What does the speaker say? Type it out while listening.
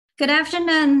Good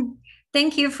afternoon.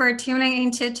 Thank you for tuning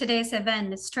into today's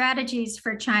event, Strategies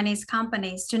for Chinese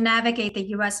Companies to Navigate the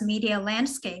U.S. Media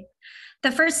Landscape,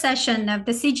 the first session of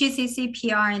the CGCC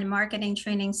PR and Marketing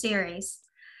Training Series.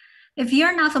 If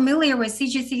you're not familiar with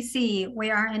CGCC,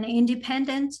 we are an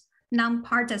independent,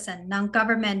 nonpartisan,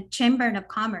 non-government chamber of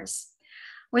commerce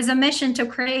with a mission to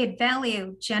create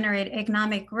value, generate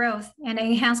economic growth, and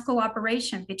enhance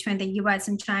cooperation between the U.S.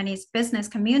 and Chinese business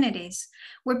communities.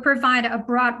 We provide a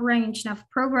broad range of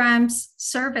programs,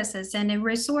 services, and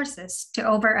resources to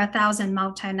over 1,000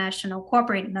 multinational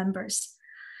corporate members.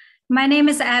 My name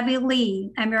is Abby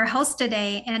Lee. I'm your host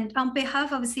today, and on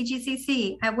behalf of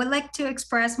CGCC, I would like to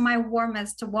express my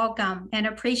warmest welcome and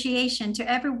appreciation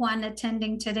to everyone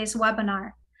attending today's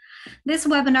webinar. This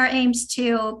webinar aims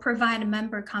to provide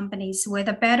member companies with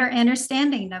a better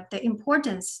understanding of the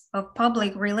importance of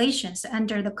public relations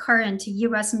under the current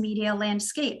U.S. media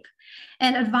landscape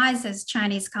and advises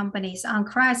Chinese companies on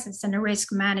crisis and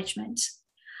risk management.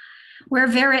 We're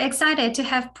very excited to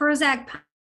have Prosek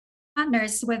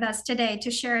partners with us today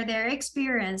to share their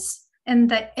experience in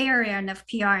the area of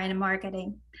PR and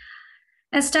marketing.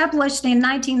 Established in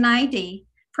 1990,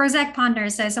 Prosek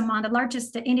Partners is among the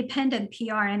largest independent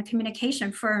PR and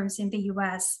communication firms in the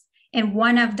U.S. and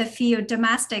one of the few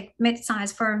domestic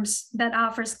mid-sized firms that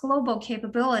offers global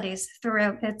capabilities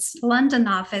through its London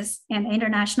office and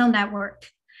international network.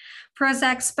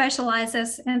 Prosek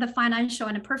specializes in the financial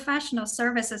and professional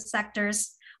services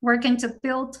sectors, working to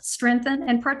build, strengthen,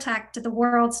 and protect the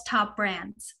world's top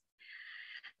brands.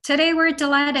 Today, we're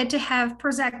delighted to have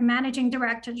Prosek Managing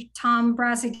Director Tom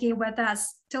Rozycki with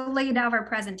us to lead our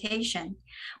presentation.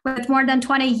 With more than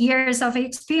 20 years of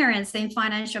experience in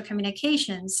financial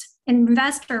communications,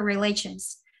 investor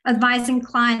relations, advising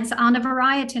clients on a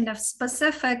variety of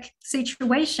specific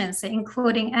situations,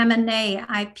 including M&A,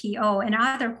 IPO, and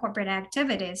other corporate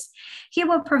activities, he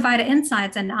will provide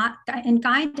insights and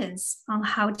guidance on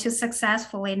how to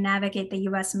successfully navigate the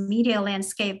U.S. media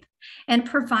landscape and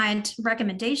provide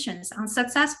recommendations on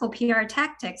successful PR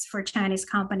tactics for Chinese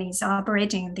companies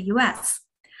operating in the U.S.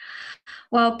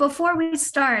 Well, before we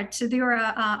start, there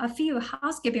are a few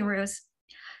housekeeping rules.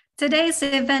 Today's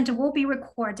event will be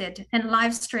recorded and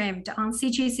live streamed on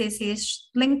CGCC's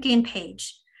LinkedIn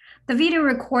page. The video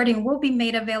recording will be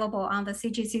made available on the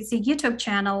CGCC YouTube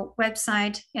channel,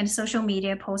 website, and social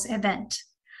media post-event.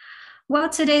 While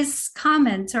today's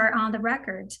comments are on the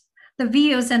record, the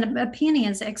views and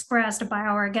opinions expressed by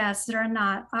our guests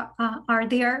are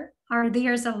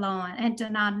theirs alone and do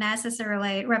not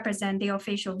necessarily represent the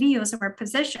official views or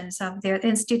positions of their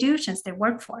institutions they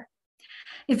work for.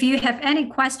 If you have any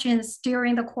questions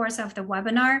during the course of the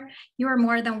webinar, you are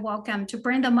more than welcome to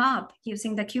bring them up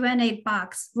using the Q&A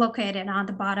box located on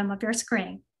the bottom of your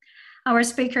screen. Our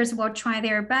speakers will try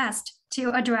their best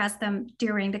to address them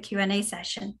during the Q&A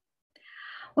session.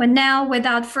 Well, now,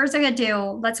 without further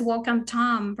ado, let's welcome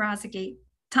Tom Prosek.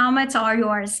 Tom, it's all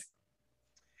yours.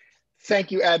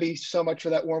 Thank you, Abby, so much for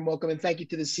that warm welcome. And thank you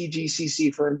to the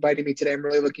CGCC for inviting me today. I'm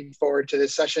really looking forward to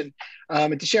this session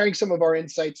and to sharing some of our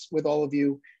insights with all of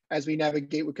you as we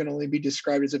navigate what can only be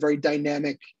described as a very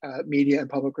dynamic media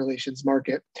and public relations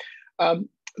market. I'd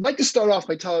like to start off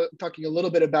by talking a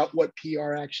little bit about what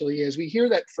PR actually is. We hear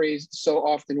that phrase so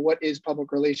often, what is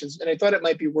public relations? And I thought it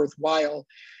might be worthwhile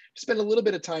to spend a little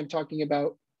bit of time talking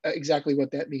about exactly what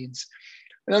that means.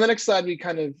 And on the next slide, we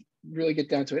kind of really get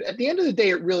down to it. At the end of the day,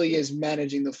 it really is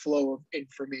managing the flow of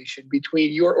information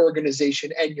between your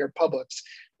organization and your publics.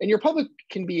 And your public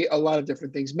can be a lot of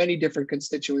different things, many different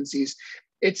constituencies.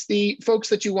 It's the folks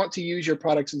that you want to use your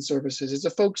products and services. It's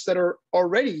the folks that are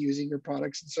already using your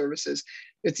products and services.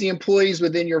 It's the employees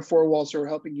within your four walls who are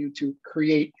helping you to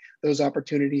create those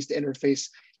opportunities to interface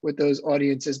with those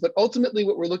audiences. But ultimately,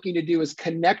 what we're looking to do is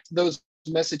connect those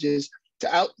messages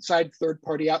to outside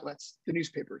third-party outlets, the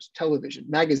newspapers, television,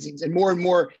 magazines, and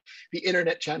more the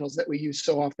internet channels that we use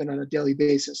so often on a daily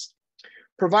basis.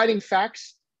 Providing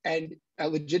facts and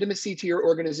legitimacy to your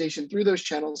organization through those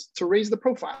channels to raise the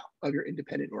profile of your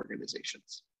independent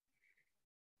organizations.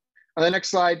 On the next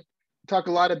slide, talk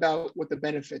a lot about what the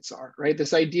benefits are, right?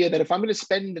 This idea that if I'm going to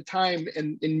spend the time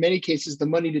and in many cases the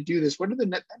money to do this, what are the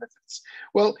net benefits?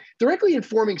 Well, directly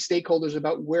informing stakeholders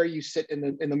about where you sit in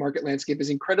the market landscape is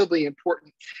incredibly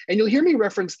important. And you'll hear me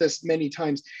reference this many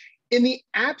times. In the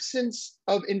absence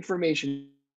of information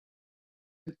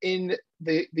in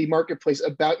the marketplace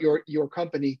about your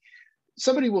company,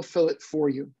 somebody will fill it for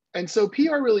you. And so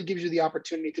PR really gives you the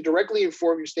opportunity to directly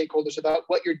inform your stakeholders about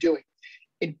what you're doing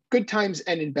in good times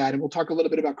and in bad. And we'll talk a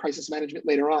little bit about crisis management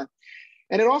later on.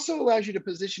 And it also allows you to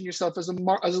position yourself as a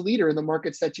leader in the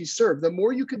markets that you serve. The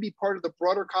more you can be part of the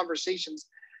broader conversations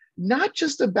not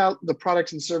just about the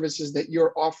products and services that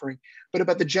you're offering, but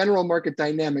about the general market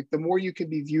dynamic, the more you can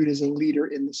be viewed as a leader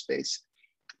in the space.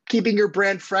 Keeping your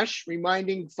brand fresh,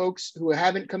 reminding folks who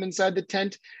haven't come inside the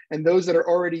tent and those that are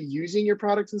already using your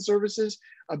products and services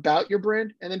about your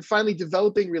brand. And then finally,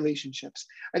 developing relationships.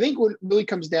 I think what it really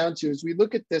comes down to is we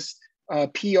look at this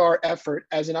PR effort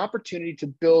as an opportunity to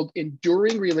build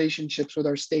enduring relationships with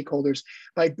our stakeholders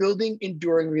by building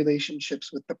enduring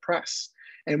relationships with the press.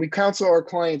 And we counsel our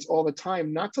clients all the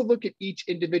time not to look at each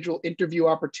individual interview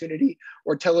opportunity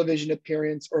or television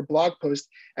appearance or blog post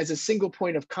as a single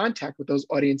point of contact with those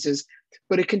audiences,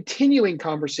 but a continuing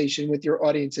conversation with your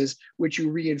audiences, which you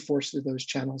reinforce through those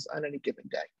channels on any given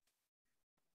day.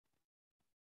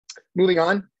 Moving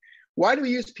on, why do we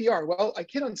use PR? Well, I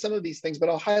hit on some of these things, but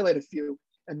I'll highlight a few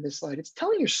in this slide. It's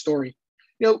telling your story.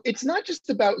 You know, it's not just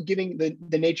about giving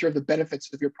the nature of the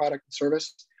benefits of your product and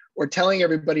service, or telling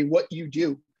everybody what you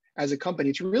do as a company.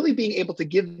 It's really being able to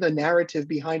give the narrative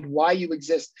behind why you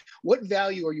exist. What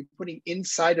value are you putting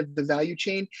inside of the value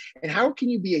chain? And how can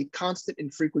you be a constant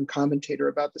and frequent commentator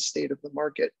about the state of the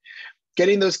market?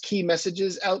 Getting those key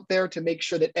messages out there to make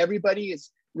sure that everybody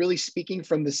is really speaking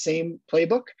from the same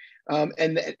playbook.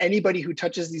 And that anybody who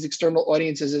touches these external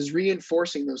audiences is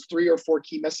reinforcing those 3 or 4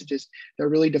 key messages that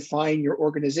really define your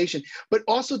organization, but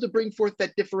also to bring forth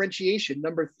that differentiation.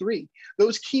 Number 3,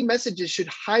 those key messages should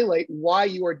highlight why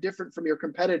you are different from your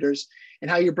competitors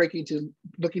and how you're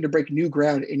looking to break new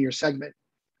ground in your segment.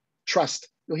 Trust.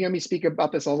 You'll hear me speak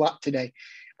about this a lot today.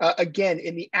 Again,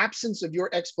 in the absence of your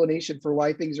explanation for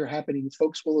why things are happening,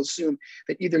 folks will assume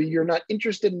that either you're not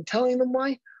interested in telling them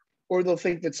why, or they'll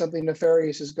think that something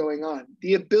nefarious is going on.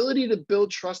 The ability to build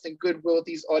trust and goodwill with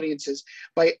these audiences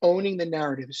by owning the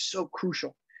narrative is so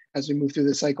crucial as we move through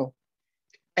the cycle.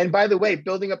 And by the way,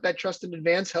 building up that trust in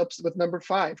advance helps with number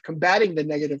 5, combating the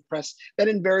negative press that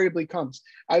invariably comes.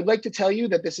 I'd like to tell you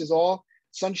that this is all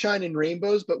sunshine and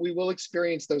rainbows, but we will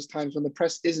experience those times when the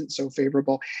press isn't so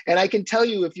favorable. And I can tell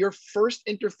you, if your first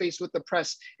interface with the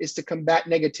press is to combat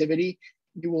negativity,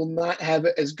 you will not have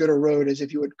as good a road as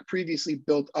if you had previously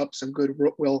built up some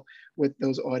goodwill with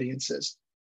those audiences.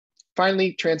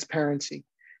 Finally, transparency.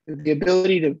 The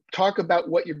ability to talk about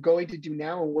what you're going to do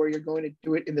now and where you're going to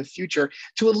do it in the future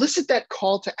to elicit that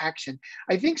call to action.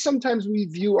 I think sometimes we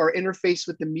view our interface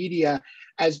with the media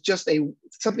as just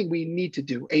something we need to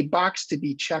do, a box to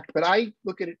be checked, but I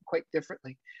look at it quite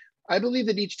differently. I believe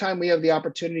that each time we have the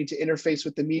opportunity to interface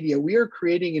with the media, we are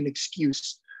creating an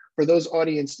excuse for those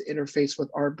audience to interface with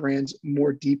our brands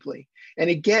more deeply. And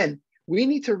again, we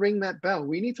need to ring that bell.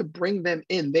 We need to bring them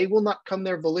in. They will not come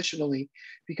there volitionally,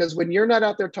 because when you're not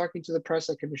out there talking to the press,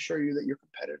 I can assure you that your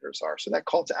competitors are. So that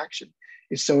call to action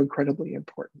is so incredibly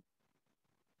important.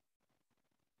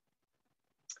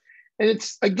 And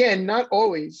it's, again, not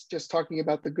always just talking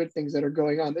about the good things that are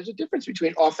going on. There's a difference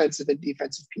between offensive and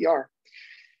defensive PR.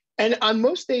 And on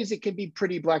most days, it can be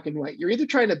pretty black and white. You're either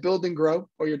trying to build and grow,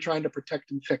 or you're trying to protect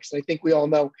and fix. I think we all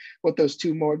know what those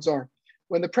 2 modes are.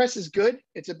 When the press is good,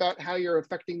 it's about how you're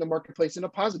affecting the marketplace in a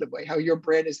positive way, how your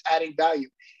brand is adding value,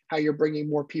 how you're bringing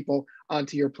more people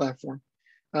onto your platform.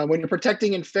 When you're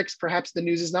protecting and fix, perhaps the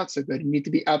news is not so good. You need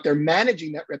to be out there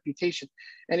managing that reputation.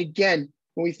 And again,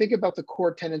 when we think about the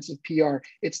core tenets of PR,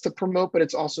 it's to promote, but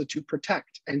it's also to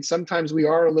protect. And sometimes we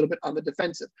are a little bit on the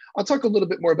defensive. I'll talk a little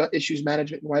bit more about issues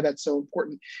management and why that's so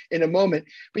important in a moment.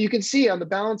 But you can see on the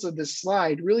balance of this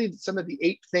slide, really some of the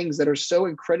 8 things that are so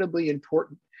incredibly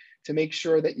important to make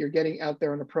sure that you're getting out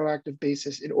there on a proactive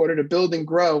basis in order to build and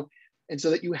grow, and so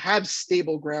that you have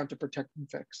stable ground to protect and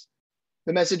fix.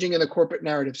 The messaging and the corporate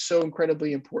narrative, so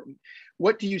incredibly important.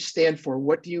 What do you stand for?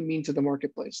 What do you mean to the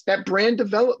marketplace? That brand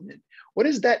development. What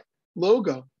is that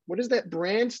logo? What does that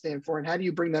brand stand for? And how do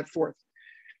you bring that forth?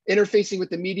 Interfacing with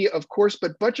the media, of course,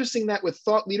 but buttressing that with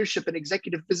thought leadership and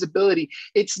executive visibility.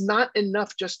 It's not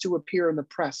enough just to appear in the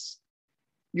press.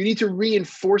 You need to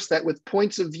reinforce that with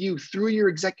points of view through your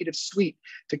executive suite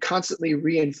to constantly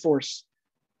reinforce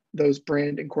those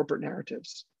brand and corporate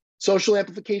narratives. Social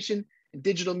amplification and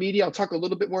digital media. I'll talk a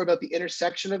little bit more about the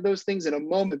intersection of those things in a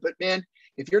moment, but man,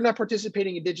 if you're not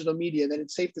participating in digital media, then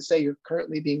it's safe to say you're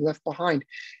currently being left behind.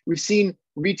 We've seen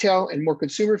retail and more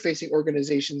consumer-facing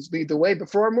organizations lead the way, but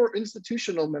for our more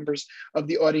institutional members of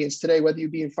the audience today, whether you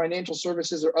be in financial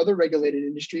services or other regulated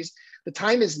industries, the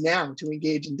time is now to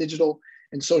engage in digital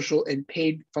and social and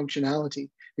paid functionality,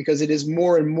 because it is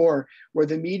more and more where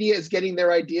the media is getting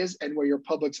their ideas and where your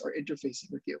publics are interfacing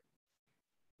with you.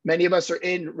 Many of us are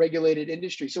in regulated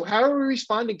industry. So how are we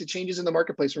responding to changes in the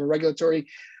marketplace from a regulatory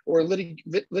or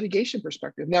litigation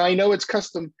perspective? Now, I know it's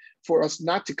custom for us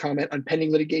not to comment on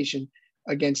pending litigation,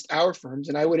 against our firms,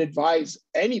 and I would advise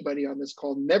anybody on this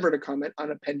call never to comment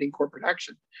on a pending corporate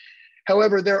action.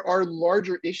 However, there are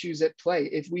larger issues at play.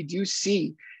 If we do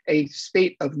see a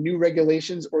spate of new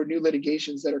regulations or new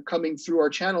litigations that are coming through our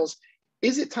channels,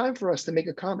 is it time for us to make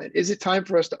a comment? Is it time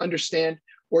for us to understand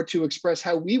or to express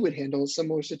how we would handle a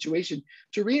similar situation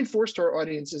to reinforce to our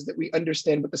audiences that we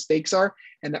understand what the stakes are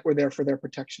and that we're there for their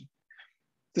protection?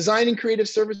 Design and creative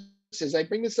services. I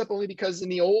bring this up only because in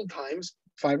the old times,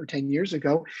 5 or 10 years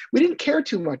ago, we didn't care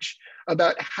too much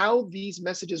about how these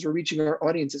messages were reaching our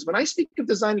audiences. When I speak of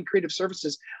design and creative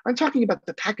services, I'm talking about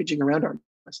the packaging around our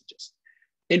messages,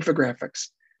 infographics,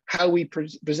 how we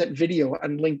present video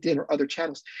on LinkedIn or other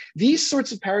channels. These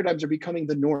sorts of paradigms are becoming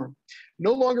the norm.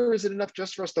 No longer is it enough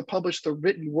just for us to publish the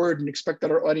written word and expect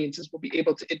that our audiences will be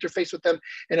able to interface with them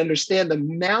and understand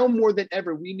them. Now more than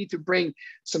ever, we need to bring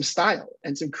some style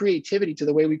and some creativity to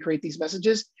the way we create these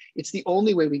messages. It's the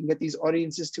only way we can get these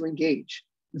audiences to engage.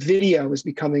 Video is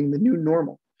becoming the new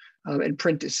normal, and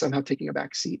print is somehow taking a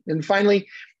back seat. And finally,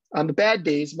 on the bad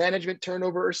days, management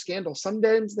turnover or scandal.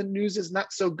 Sometimes the news is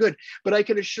not so good, but I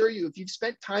can assure you, if you've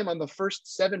spent time on the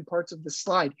first 7 parts of the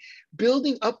slide,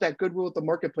 building up that goodwill at the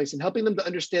marketplace and helping them to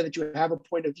understand that you have a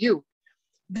point of view,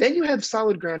 then you have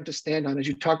solid ground to stand on as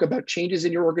you talk about changes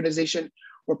in your organization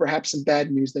or perhaps some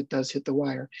bad news that does hit the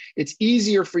wire. It's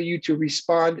easier for you to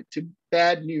respond to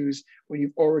bad news when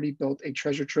you've already built a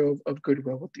treasure trove of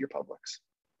goodwill with your publics.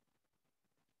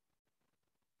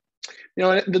 You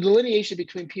know, the delineation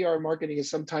between PR and marketing is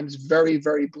sometimes very,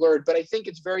 very blurred, but I think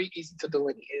it's very easy to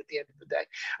delineate at the end of the day.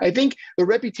 I think the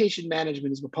reputation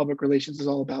management is what public relations is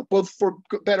all about, both for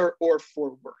better or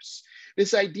for worse.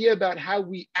 This idea about how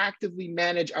we actively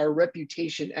manage our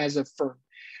reputation as a firm,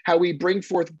 how we bring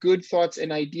forth good thoughts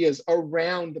and ideas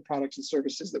around the products and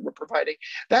services that we're providing.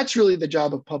 That's really the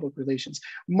job of public relations.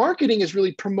 Marketing is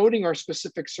really promoting our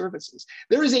specific services.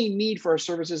 There is a need for our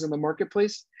services in the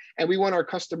marketplace, and we want our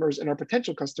customers and our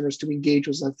potential customers to engage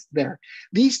with us there.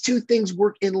 These two things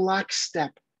work in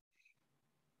lockstep.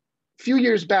 A few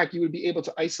years back, you would be able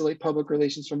to isolate public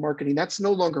relations from marketing. That's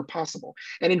no longer possible.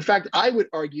 And in fact, I would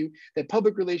argue that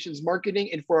public relations marketing,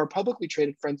 and for our publicly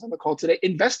traded friends on the call today,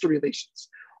 investor relations,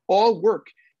 all work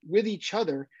with each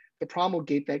other to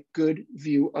promulgate that good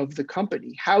view of the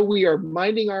company. How we are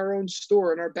minding our own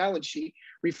store and our balance sheet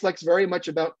reflects very much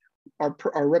about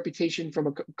our reputation from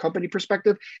a company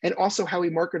perspective, and also how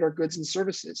we market our goods and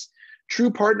services.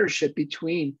 True partnership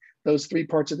between those 3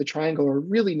 parts of the triangle are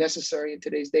really necessary in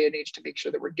today's day and age to make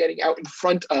sure that we're getting out in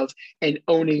front of and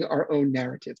owning our own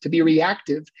narrative. To be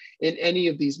reactive in any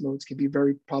of these modes can be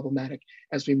very problematic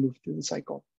as we move through the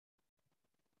cycle.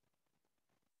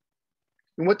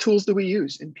 And what tools do we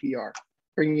use in PR?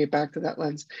 Bringing it back to that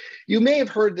lens. You may have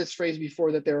heard this phrase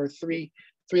before, that there are three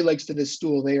legs to this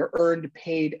stool. They are earned,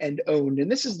 paid, and owned.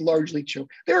 And this is largely true.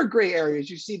 There are gray areas.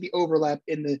 You see the overlap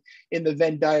in the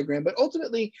Venn diagram, but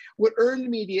ultimately what earned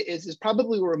media is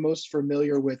probably what we're most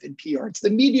familiar with in PR. It's the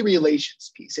media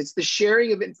relations piece. It's the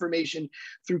sharing of information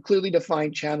through clearly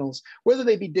defined channels, whether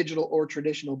they be digital or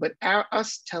traditional, but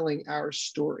us telling our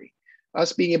story,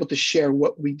 us being able to share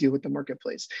what we do with the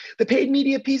marketplace. The paid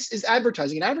media piece is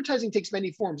advertising, and advertising takes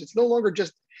many forms. It's no longer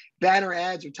just banner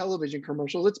ads or television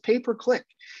commercials, it's pay per click.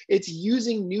 It's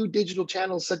using new digital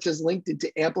channels such as LinkedIn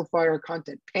to amplify our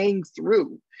content, paying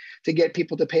through to get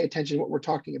people to pay attention to what we're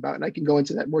talking about. And I can go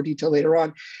into that in more detail later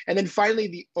on. And then finally,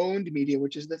 the owned media,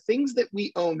 which is the things that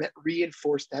we own that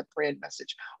reinforce that brand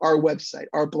message, our website,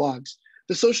 our blogs,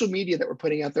 the social media that we're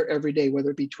putting out there every day,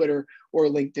 whether it be Twitter or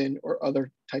LinkedIn or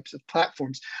other types of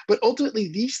platforms. But ultimately,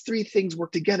 these 3 things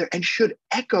work together and should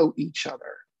echo each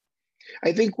other.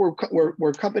 I think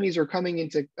where companies are coming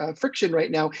into friction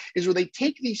right now is where they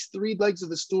take these 3 legs of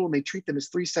the stool and they treat them as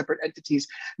 3 separate entities,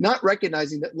 not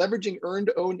recognizing that leveraging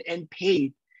earned, owned, and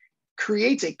paid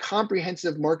creates a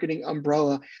comprehensive marketing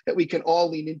umbrella that we can all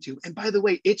lean into. And by the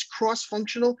way, it's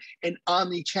cross-functional and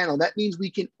omni-channel. That means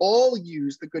we can all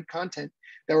use the good content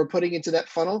that we're putting into that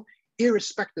funnel,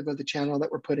 irrespective of the channel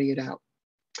that we're putting it out.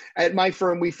 At my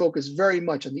firm, we focus very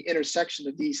much on the intersection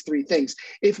of these 3 things.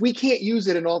 If we can't use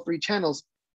it in all 3 channels,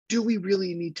 do we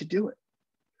really need to do it?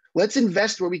 Let's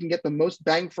invest where we can get the most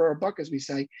bang for our buck, as we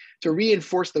say, to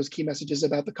reinforce those key messages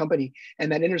about the company.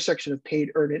 And that intersection of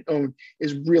paid, earn, and own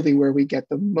is really where we get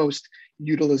the most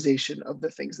utilization of the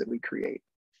things that we create.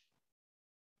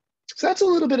 So that's a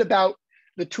little bit about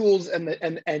the tools and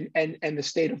the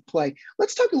state of play.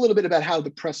 Let's talk a little bit about how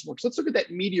the press works. Let's look at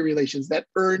that media relations, that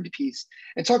earned piece,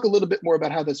 and talk a little bit more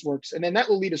about how this works. And then that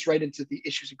will lead us right into the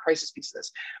issues and crisis piece of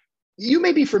this. You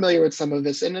may be familiar with some of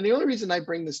this, and then the only reason I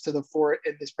bring this to the fore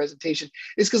in this presentation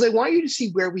is because I want you to see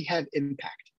where we have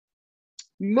impact.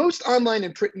 Most online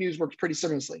and print news works pretty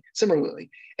similarly.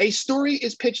 A story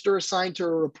is pitched or assigned to a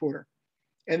reporter,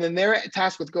 and then they're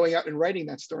tasked with going out and writing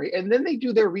that story. And then they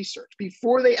do their research.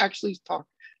 Before they actually talk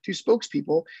to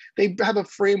spokespeople, they have a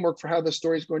framework for how the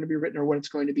story is going to be written or what it's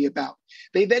going to be about.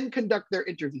 They then conduct their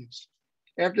interviews.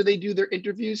 After they do their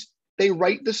interviews, they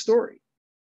write the story.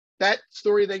 That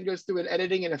story then goes through an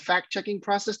editing and a fact-checking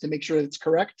process to make sure that it's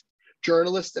correct.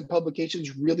 Journalists and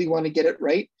publications really want to get it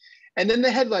right. And then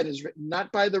the headline is written,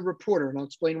 not by the reporter, and I'll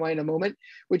explain why in a moment,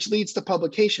 which leads to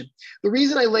publication. The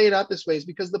reason I lay it out this way is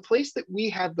because the place that we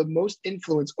have the most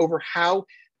influence over how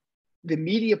the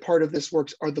media part of this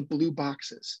works are the blue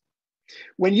boxes.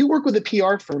 When you work with a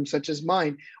PR firm such as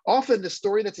mine, often the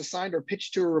story that's assigned or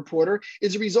pitched to a reporter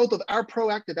is a result of our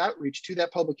proactive outreach to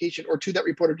that publication or to that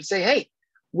reporter to say, hey,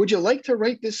 would you like to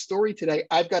write this story today?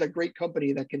 I've got a great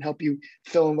company that can help you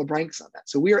fill in the blanks on that.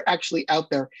 So we are actually out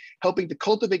there helping to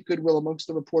cultivate goodwill amongst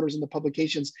the reporters and the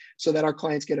publications so that our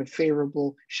clients get a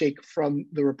favorable shake from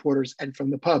the reporters and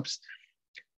from the pubs.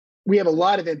 We have a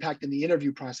lot of impact in the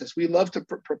interview process. We love to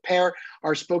prepare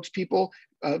our spokespeople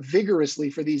vigorously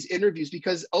for these interviews,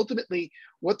 because ultimately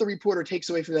what the reporter takes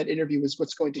away from that interview is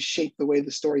what's going to shape the way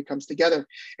the story comes together.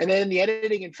 And then in the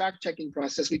editing and fact-checking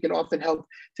process, we can often help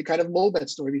to kind of mold that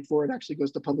story before it actually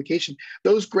goes to publication.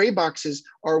 Those gray boxes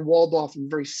are walled off and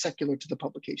very secular to the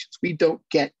publications. We don't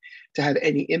get to have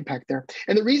any impact there.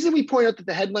 And the reason we point out that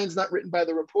the headline's not written by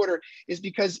the reporter is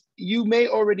because you may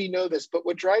already know this, but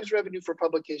what drives revenue for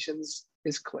publications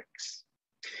is clicks.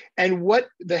 And what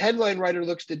the headline writer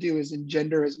looks to do is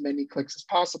engender as many clicks as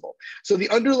possible. So the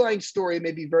underlying story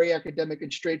may be very academic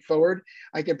and straightforward.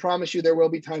 I can promise you there will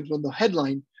be times when the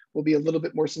headline will be a little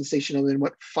bit more sensational than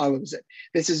what follows it.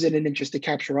 This is in an interest to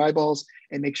capture eyeballs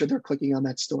and make sure they're clicking on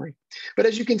that story. But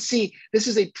as you can see, this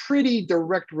is a pretty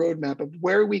direct roadmap of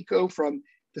where we go from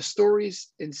the story's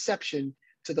inception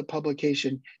to the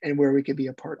publication and where we can be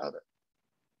a part of it.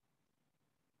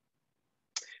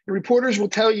 The reporters will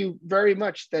tell you very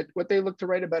much that what they look to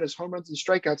write about is home runs and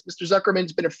strikeouts. Mr.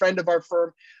 Zuckerman's been a friend of our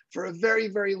firm for a very,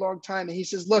 very long time. And he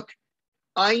says, look,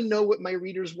 I know what my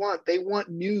readers want. They want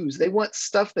news. They want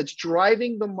stuff that's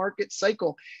driving the market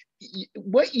cycle.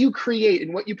 What you create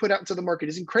and what you put out into the market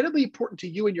is incredibly important to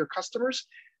you and your customers,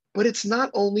 but it's not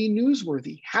only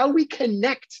newsworthy. How we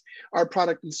connect our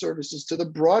product and services to the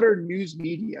broader news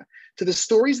media, to the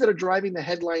stories that are driving the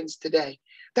headlines today,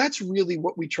 that's really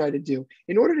what we try to do.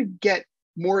 In order to get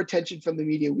more attention from the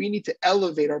media, we need to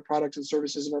elevate our products and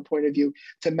services and our point of view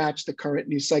to match the current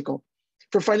news cycle.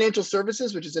 For financial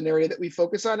services, which is an area that we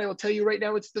focus on, I will tell you right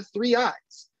now, it's the 3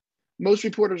 I's. Most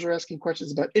reporters are asking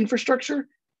questions about infrastructure,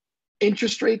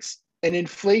 interest rates, and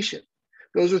inflation.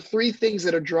 Those are 3 things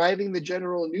that are driving the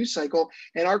general news cycle,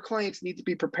 and our clients need to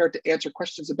be prepared to answer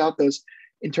questions about those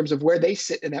in terms of where they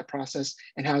sit in that process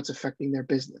and how it's affecting their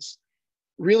business.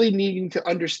 Really needing to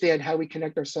understand how we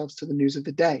connect ourselves to the news of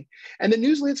the day. And the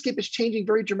news landscape is changing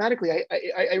very dramatically.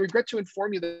 I regret to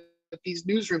inform you that these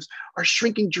newsrooms are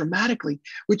shrinking dramatically,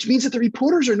 which means that the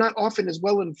reporters are not often as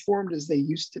well informed as they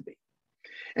used to be.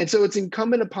 And so it's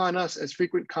incumbent upon us as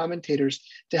frequent commentators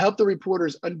to help the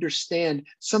reporters understand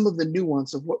some of the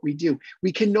nuance of what we do.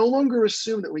 We can no longer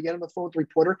assume that we get on the phone with the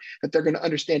reporter that they're going to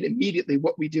understand immediately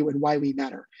what we do and why we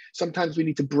matter. Sometimes we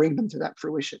need to bring them to that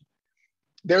fruition.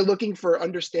 They're looking for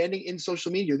understanding in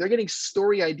social media. They're getting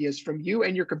story ideas from you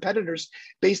and your competitors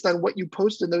based on what you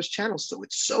post in those channels. So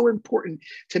it's so important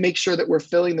to make sure that we're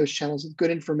filling those channels with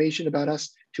good information about us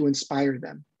to inspire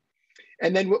them.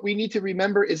 And then what we need to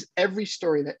remember is every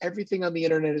story, that everything on the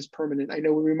internet is permanent. I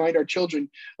know we remind our children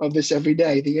of this every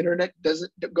day. The internet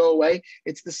doesn't go away.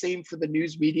 It's the same for the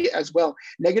news media as well.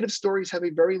 Negative stories have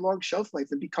a very long shelf life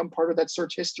and become part of that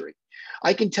search history.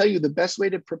 I can tell you the best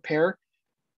way to prepare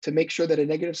to make sure that a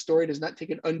negative story does not take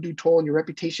an undue toll on your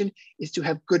reputation is to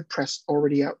have good press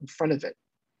already out in front of it.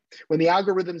 When the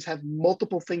algorithms have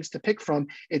multiple things to pick from,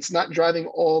 it's not driving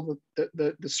all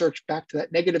the search back to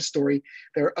that negative story.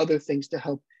 There are other things to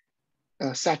help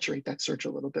saturate that search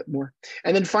a little bit more.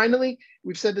 And then finally,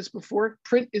 we've said this before,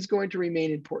 print is going to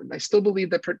remain important. I still believe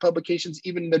that print publications,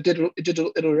 even in the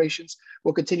digital iterations,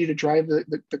 will continue to drive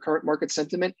the current market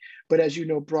sentiment. But as you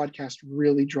know, broadcast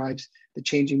really drives the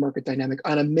changing market dynamic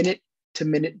on a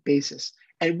minute-to-minute basis.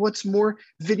 And what's more,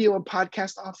 video and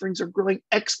podcast offerings are growing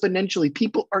exponentially.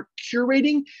 People are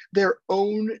curating their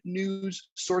own news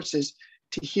sources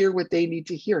to hear what they need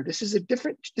to hear. This is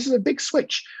a big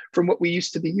switch from what we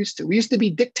used to be used to. We used to be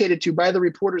dictated to by the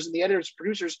reporters and the editors,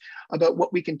 producers about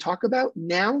what we can talk about.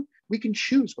 Now we can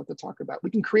choose what to talk about. We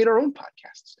can create our own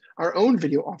podcasts, our own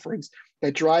video offerings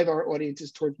that drive our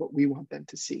audiences towards what we want them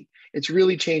to see. It's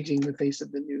really changing the face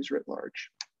of the news writ large.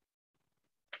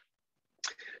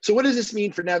 So what does this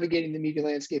mean for navigating the media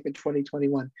landscape in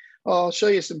 2021? Well, I'll show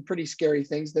you some pretty scary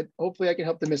things that hopefully I can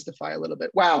help demystify a little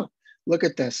bit. Wow, look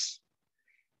at this.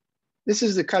 This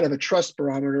is the kind of a trust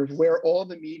barometer of where all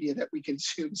the media that we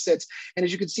consume sits. And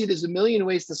as you can see, there's a million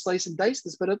ways to slice and dice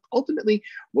this, but ultimately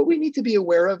what we need to be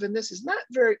aware of in this is not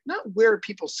where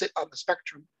people sit on the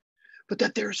spectrum, but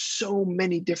that there are so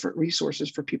many different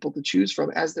resources for people to choose from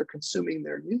as they're consuming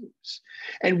their news,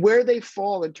 and where they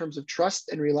fall in terms of trust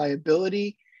and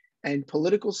reliability and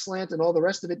political slant and all the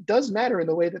rest of it does matter in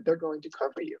the way that they're going to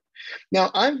cover you. Now,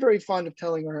 I'm very fond of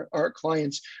telling our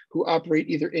clients who operate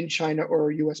either in China or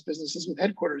US businesses with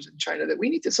headquarters in China that we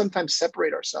need to sometimes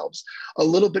separate ourselves a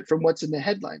little bit from what's in the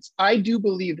headlines. I do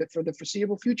believe that for the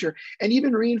foreseeable future, and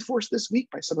even reinforced this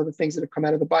week by some of the things that have come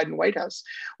out of the Biden White House,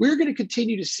 we're going to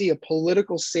continue to see a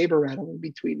political saber rattling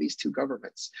between these two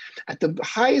governments. At the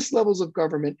highest levels of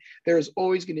government, there is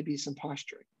always going to be some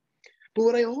posturing. But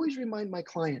what I always remind my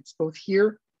clients, both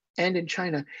here and in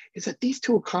China, is that these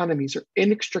two economies are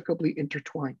inextricably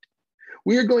intertwined.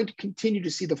 We are going to continue to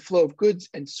see the flow of goods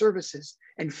and services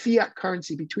and fiat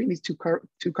currency between these two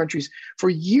countries for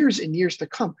years and years to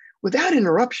come without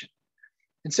interruption.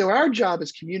 And so our job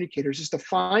as communicators is to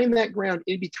find that ground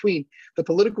in between the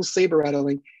political saber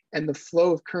rattling and the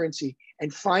flow of currency,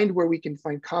 and find where we can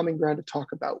find common ground to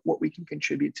talk about what we can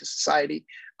contribute to society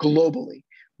globally.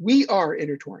 We are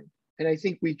intertwined. And I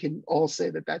think we can all say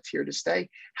that that's here to stay.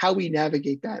 How we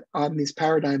navigate that on this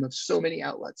paradigm of so many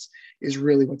outlets is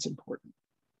really what's important.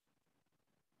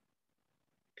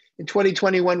 In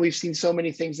 2021, we've seen so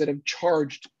many things that have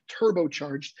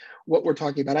turbocharged what we're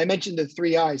talking about. I mentioned the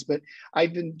 3 I's, but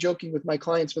I've been joking with my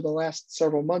clients for the last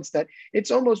several months that it's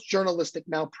almost journalistic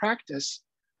malpractice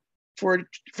for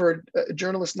a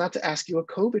journalist not to ask you a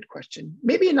COVID question.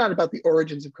 Maybe not about the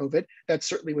origins of COVID, that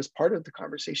certainly was part of the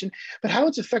conversation, but how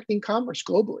it's affecting commerce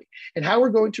globally and how we're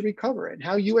going to recover and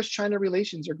how US-China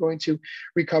relations are going to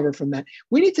recover from that.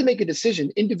 We need to make a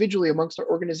decision individually amongst our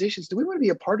organizations. Do we want to be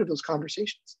a part of those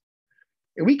conversations?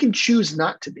 And we can choose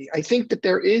not to be. I think that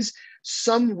there is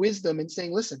some wisdom in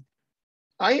saying, listen,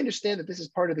 I understand that this is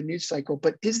part of the news cycle,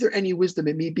 but is there any wisdom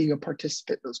in me being a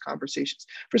participant in those conversations?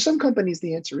 For some companies,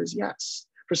 the answer is yes.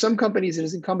 For some companies, it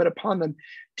is incumbent upon them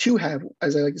to have,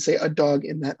 as I like to say, a dog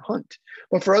in that hunt.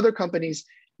 But for other companies,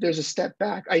 there's a step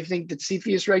back. I think that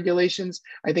CFIUS regulations,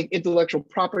 I think intellectual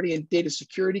property and data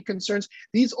security concerns,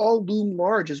 these all loom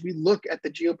large as we look at the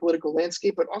geopolitical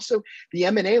landscape, but also the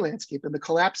M&A landscape and the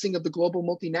collapsing of the global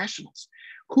multinationals.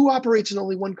 Who operates in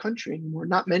only one country anymore?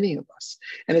 Not many of us.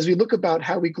 And as we look about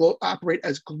how we operate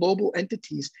as global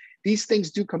entities, these things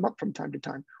do come up from time to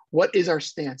time. What is our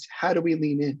stance? How do we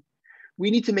lean in? We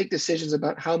need to make decisions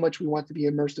about how much we want to be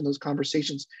immersed in those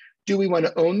conversations. Do we want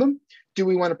to own them? Do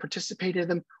we want to participate in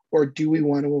them? Or do we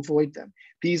want to avoid them?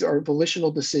 These are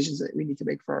volitional decisions that we need to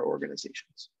make for our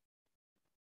organizations.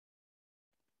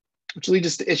 Which leads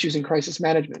us to issues in crisis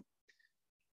management.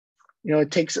 You know,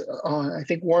 it takes, I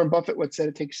think Warren Buffett once said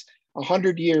it takes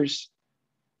 100 years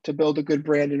to build a good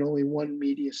brand and only one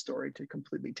media story to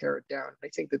completely tear it down. I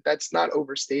think that that's not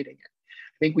overstating it.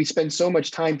 I think we spend so much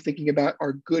time thinking about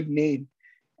our good name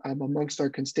amongst our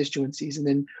constituencies and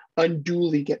then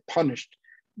unduly get punished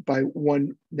by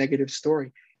one negative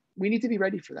story. We need to be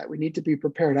ready for that. We need to be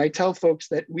prepared. I tell folks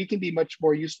that we can be much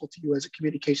more useful to you as a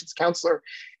communications counselor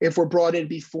if we're brought in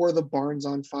before the barn's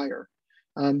on fire.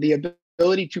 The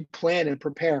ability to plan and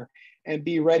prepare and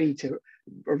be ready to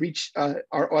reach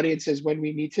our audiences when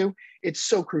we need to, it's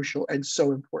so crucial and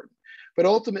so important. But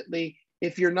ultimately,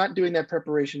 if you're not doing that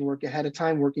preparation work ahead of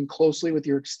time, working closely with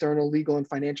your external legal and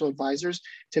financial advisors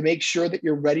to make sure that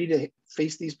you're ready to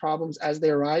face these problems as they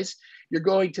arise, you're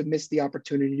going to miss the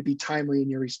opportunity to be timely in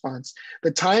your response. The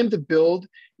time to build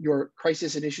your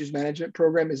crisis and issues management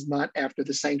program is not after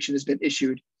the sanction has been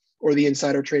issued or the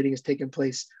insider trading has taken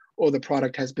place or the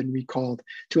product has been recalled.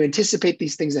 To anticipate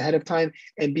these things ahead of time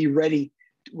and be ready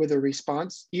with a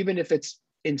response, even if it's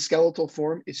in skeletal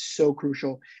form, is so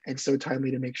crucial and so timely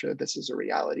to make sure that this is a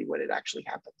reality when it actually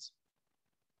happens.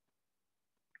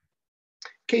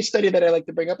 Case study that I like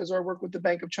to bring up is our work with the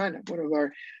Bank of China, one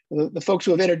of the folks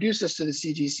who have introduced us to the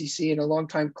CGCC and a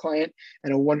longtime client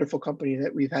and a wonderful company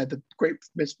that we've had the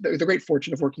great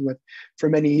fortune of working with for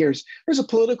many years. There's a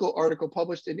political article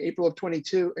published in April of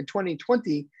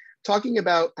 2020 talking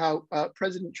about how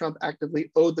President Trump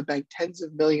actively owed the bank tens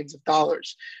of millions of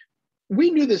dollars. We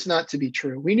knew this not to be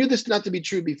true. We knew this not to be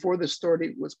true before the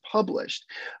story was published.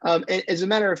 And as a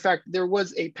matter of fact, there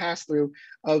was a pass-through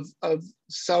of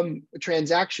some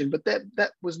transaction, but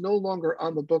that was no longer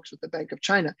on the books with the Bank of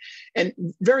China. And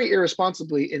very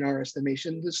irresponsibly, in our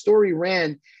estimation, the story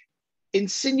ran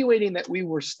insinuating that we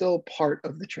were still part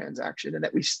of the transaction and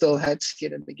that we still had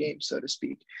skin in the game, so to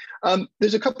speak.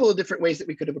 There's a couple of different ways that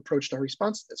we could have approached our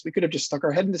response to this. We could have just stuck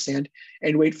our head in the sand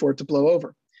and wait for it to blow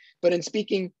over. But in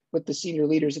speaking with the senior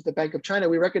leaders at the Bank of China,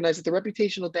 we recognize that the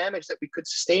reputational damage that we could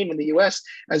sustain in the US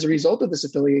as a result of this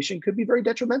affiliation could be very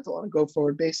detrimental on a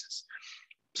go-forward basis.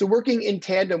 So working in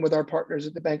tandem with our partners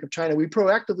at the Bank of China, we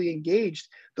proactively engaged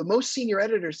the most senior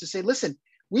editors to say, listen,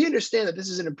 we understand that this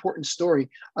is an important story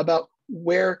about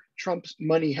where Trump's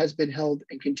money has been held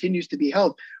and continues to be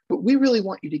held, but we really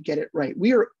want you to get it right.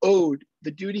 We are owed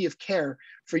the duty of care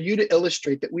for you to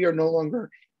illustrate that we are no longer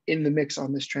in the mix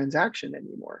on this transaction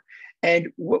anymore. And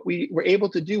what we were able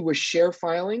to do was share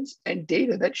filings and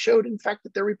data that showed, in fact,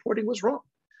 that their reporting was wrong.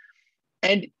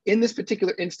 And in this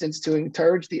particular instance, to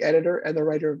encourage the editor and the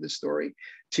writer of the story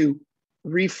to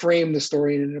reframe the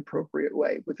story in an appropriate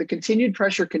way. With the continued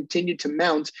pressure continued to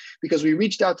mount because we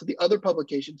reached out to the other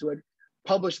publications who had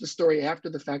published the story after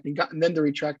the fact and gotten them to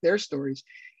retract their stories,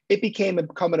 it became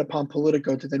incumbent upon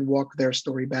Politico to then walk their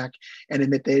story back and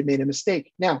admit they had made a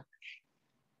mistake. Now,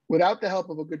 without the help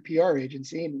of a good PR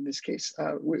agency, and in this case,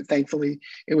 thankfully,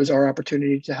 it was our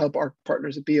opportunity to help our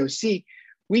partners at BOC,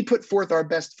 we put forth our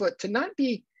best foot to not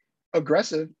be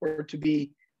aggressive or to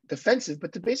be defensive,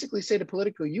 but to basically say to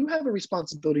Politico, you have a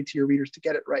responsibility to your readers to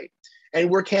get it right and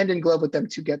work hand in glove with them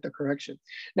to get the correction.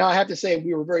 Now, I have to say,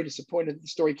 we were very disappointed that the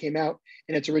story came out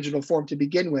in its original form to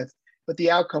begin with, but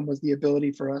the outcome was the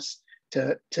ability for us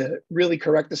to really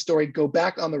correct the story, go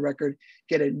back on the record,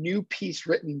 get a new piece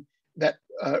written that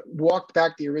walked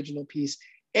back the original piece,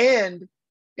 and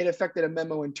it affected a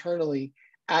memo internally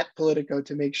at Politico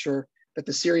to make sure that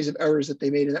the series of errors that they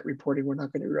made in that reporting were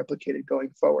not going to be replicated going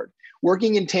forward.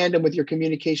 Working in tandem with your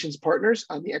communications partners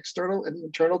on the external and the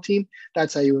internal team,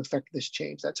 that's how you affect this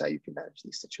change. That's how you can manage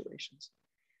these situations.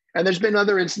 And there's been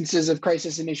other instances of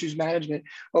crisis and issues management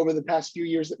over the past few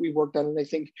years that we've worked on and I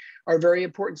think are very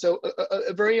important. So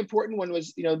a very important one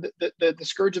was, the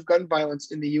scourge of gun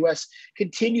violence in the US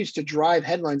continues to drive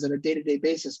headlines on a day-to-day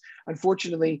basis.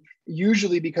 Unfortunately,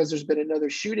 usually because there's been another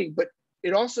shooting, but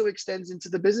it also extends into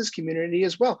the business community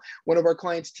as well. One of our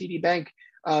clients, TD Bank,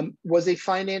 was a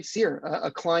financier, a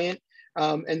client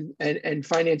and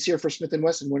financier for Smith &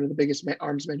 Wesson, one of the biggest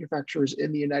arms manufacturers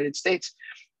in the United States.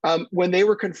 When they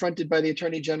were confronted by the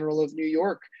Attorney General of New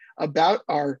York about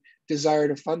our desire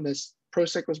to fund this,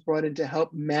 Prosek was brought in to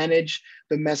help manage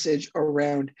the message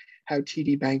around how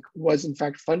TD Bank was in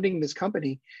fact funding this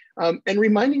company and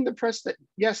reminding the press that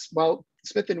yes, while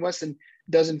Smith & Wesson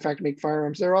does in fact make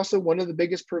firearms, they're also one of the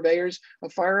biggest purveyors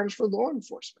of firearms for law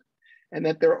enforcement, and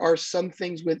that there are some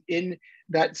things within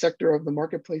that sector of the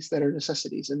marketplace that are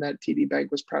necessities, and that TD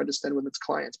Bank was proud to stand with its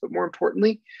clients. But more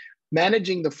importantly,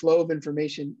 managing the flow of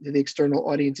information to the external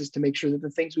audiences to make sure that the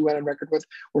things we went on record with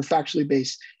were factually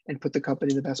based and put the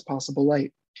company in the best possible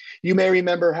light. You may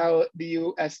remember how the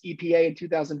US EPA in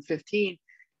 2015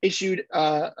 issued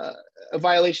a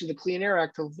violation of the Clean Air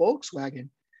Act to Volkswagen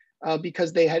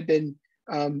because they had been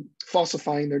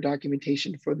falsifying their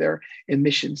documentation for their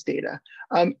emissions data.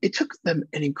 It took them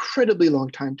an incredibly long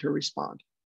time to respond,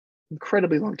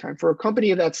 incredibly long time. For a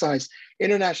company of that size,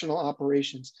 international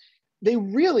operations, they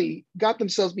really got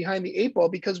themselves behind the eight ball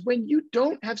because when you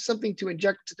don't have something to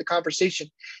inject to the conversation,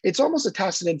 it's almost a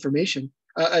tacit admission,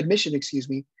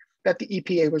 that the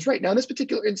EPA was right. Now, in this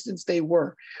particular instance, they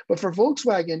were, but for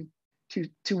Volkswagen to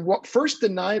first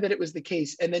deny that it was the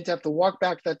case and then to have to walk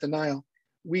back that denial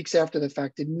weeks after the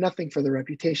fact did nothing for their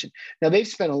reputation. Now, they've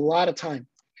spent a lot of time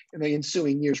in the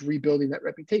ensuing years rebuilding that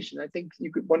reputation. I think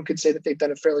one could say that they've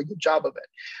done a fairly good job of it.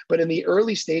 But in the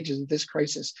early stages of this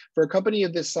crisis, for a company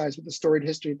of this size with the storied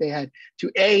history they had,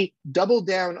 to A, double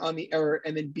down on the error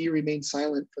and then B, remain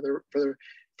silent for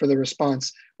the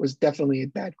response was definitely a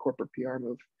bad corporate PR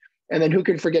move. And then who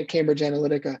can forget Cambridge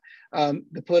Analytica,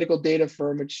 the political data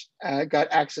firm which got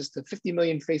access to 50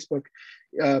 million Facebook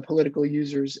political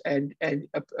users and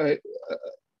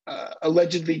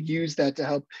allegedly used that to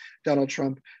help Donald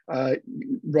Trump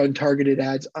run targeted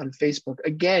ads on Facebook.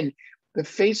 Again, the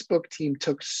Facebook team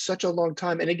took such a long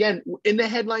time. And again, in the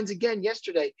headlines again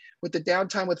yesterday with the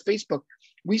downtime with Facebook,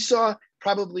 we saw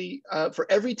probably for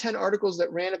every 10 articles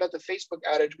that ran about the Facebook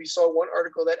outage, we saw one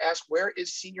article that asked, where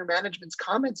is senior management's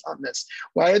comments on this?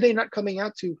 Why are they not coming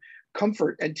out to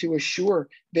comfort and to assure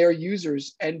their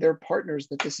users and their partners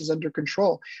that this is under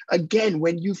control? Again,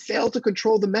 when you fail to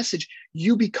control the message,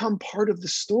 you become part of the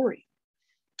story.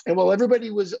 And while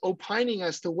everybody was opining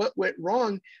as to what went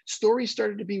wrong, stories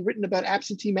started to be written about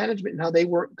absentee management and how they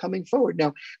weren't coming forward.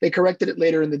 Now, they corrected it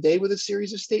later in the day with a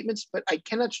series of statements, but I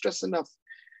cannot stress enough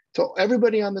To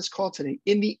everybody on this call today,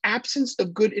 in the absence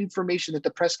of good information that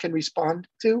the press can respond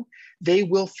to, they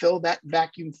will fill that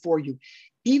vacuum for you.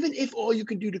 Even if all you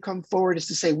can do to come forward is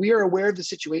to say, we are aware of the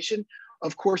situation.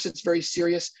 Of course, it's very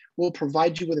serious. We'll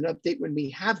provide you with an update when we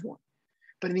have one.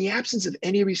 But in the absence of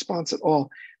any response at all,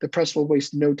 the press will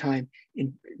waste no time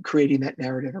in creating that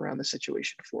narrative around the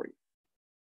situation for you.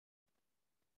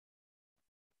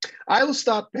 I will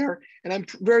stop there, and I'm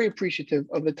very appreciative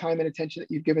of the time and attention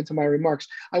that you've given to my remarks.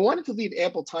 I wanted to leave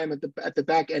ample time at the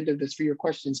back end of this for your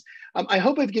questions. I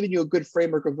hope I've given you a good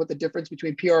framework of what the difference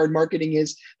between PR and marketing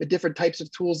is, the different types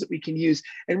of tools that we can use,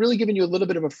 and really given you a little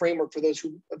bit of a framework for those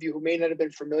of you who may not have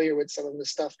been familiar with some of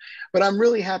this stuff. But I'm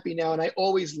really happy now, and I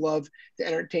always love to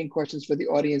entertain questions for the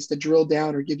audience to drill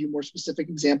down or give you more specific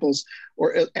examples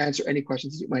or answer any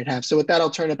questions that you might have. So with that, I'll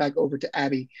turn it back over to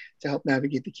Abby to help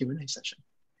navigate the Q&A session.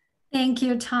 Thank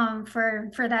you, Tom, for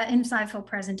that insightful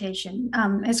presentation.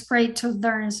 It's great to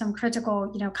learn some critical,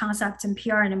 concepts in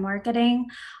PR and in marketing,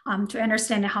 to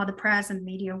understand how the press and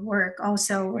media work.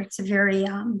 Also, it's very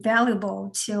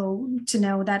valuable to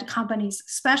know that companies,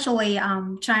 especially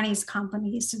Chinese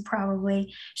companies,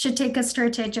 probably should take a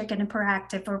strategic and a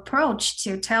proactive approach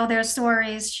to tell their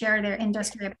stories, share their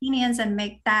industry opinions, and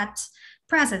make that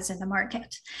presence in the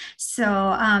market. So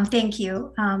thank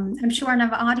you. I'm sure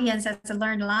our audience has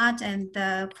learned a lot, and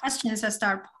the questions are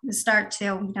start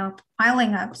to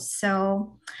piling up.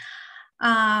 So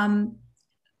I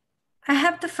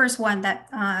have the first one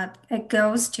that it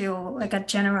goes to like a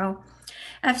general.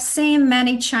 I've seen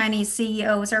many Chinese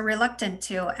CEOs are reluctant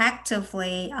to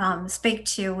actively speak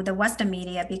to the Western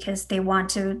media because they want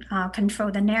to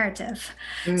control the narrative.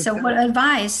 So what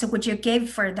advice would you give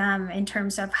for them in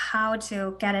terms of how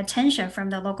to get attention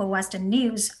from the local Western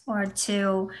news, or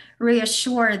to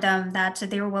reassure them that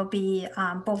there will be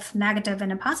both negative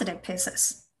and positive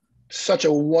pieces? Such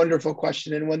a wonderful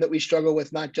question, and one that we struggle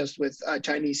with, not just with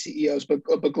Chinese CEOs, but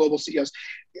global CEOs.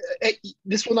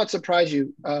 This will not surprise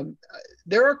you.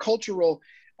 There are cultural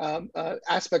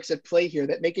aspects at play here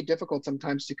that make it difficult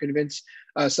sometimes to convince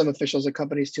some officials at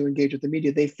companies to engage with the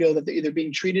media. They feel that they're either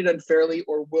being treated unfairly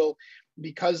or will,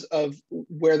 because of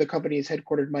where the company is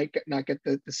headquartered, might not get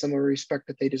the similar respect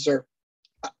that they deserve.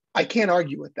 I can't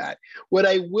argue with that. What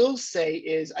I will say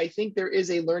is I think there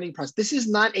is a learning process. This is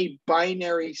not a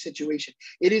binary situation.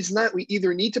 It is not, we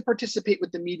either need to participate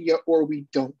with the media or we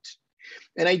don't.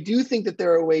 And I do think that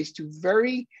there are ways to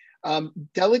very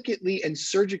delicately and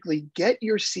surgically get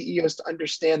your CEOs to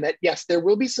understand that, yes, there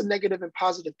will be some negative and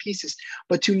positive pieces,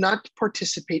 but to not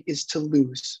participate is to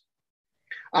lose.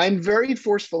 I'm very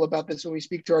forceful about this when we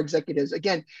speak to our executives.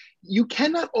 Again, you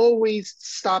cannot always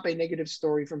stop a negative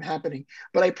story from happening,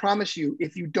 but I promise you,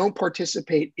 if you don't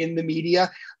participate in the media,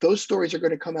 those stories are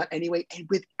going to come out anyway, and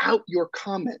without your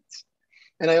comment.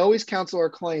 And I always counsel our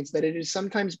clients that it is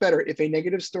sometimes better, if a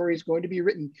negative story is going to be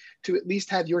written, to at least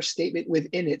have your statement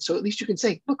within it. So at least you can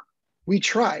say, look, we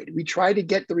tried to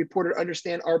get the reporter to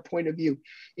understand our point of view.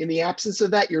 In the absence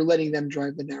of that, you're letting them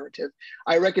drive the narrative.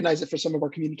 I recognize that for some of our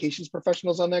communications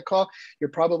professionals on that call, you're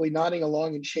probably nodding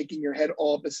along and shaking your head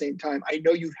all at the same time. I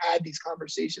know you've had these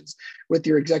conversations with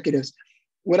your executives.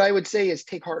 What I would say is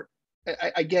take heart.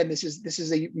 Again, this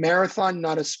is a marathon,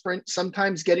 not a sprint.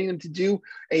 Sometimes getting them to do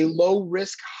a low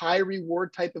risk, high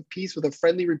reward type of piece with a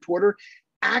friendly reporter,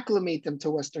 acclimate them to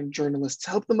Western journalists,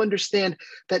 help them understand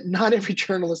that not every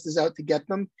journalist is out to get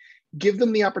them, give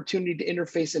them the opportunity to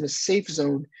interface in a safe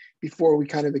zone before we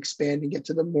kind of expand and get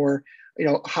to the more,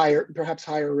 perhaps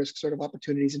higher risk sort of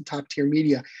opportunities in top tier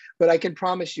media. But I can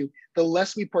promise you, the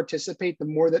less we participate, the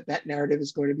more that narrative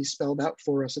is going to be spelled out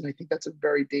for us. And I think that's a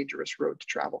very dangerous road to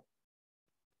travel.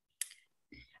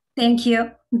 Thank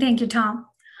you, Tom.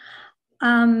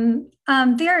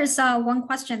 There is one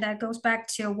question that goes back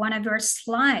to one of your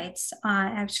slides,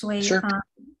 actually. Sure.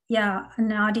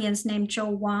 An audience named Joe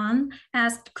Wang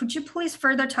asked, could you please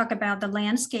further talk about the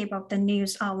landscape of the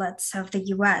news outlets of the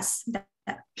U.S.?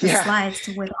 Slides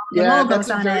with all the logos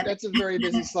on it. That's a very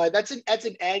busy slide. That's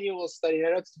an annual study.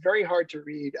 I know it's very hard to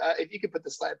read. If you could put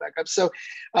the slide back up. So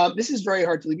this is very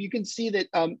hard to read. You can see that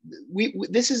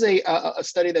this is a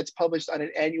study that's published on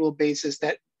an annual basis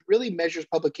that really measures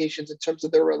publications in terms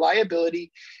of their reliability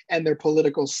and their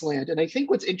political slant. And I think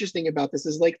what's interesting about this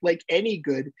is like any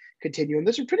good continuum,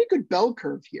 there's a pretty good bell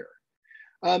curve here.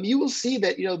 You will see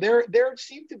that there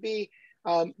seem to be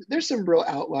There's some real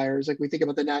outliers, like we think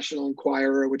about the National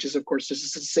Enquirer, which is, of course, just a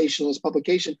sensationalist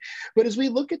publication. But as we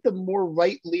look at the more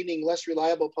right-leaning, less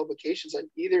reliable publications on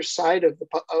either side of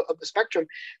the spectrum,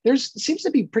 there seems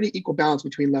to be pretty equal balance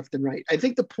between left and right. I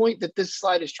think the point that this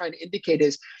slide is trying to indicate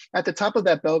is at the top of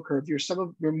that bell curve, you're some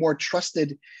of your more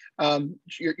trusted,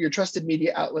 your trusted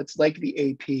media outlets like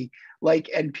the AP, like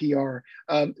NPR.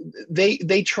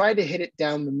 They try to hit it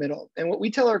down the middle. And what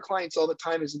we tell our clients all the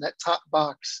time is in that top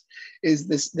box is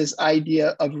this idea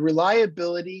of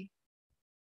reliability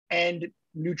and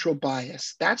neutral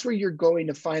bias. That's where you're going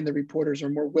to find the reporters are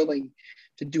more willing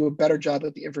to do a better job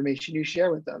of the information you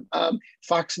share with them.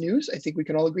 Fox News, I think we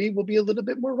can all agree, will be a little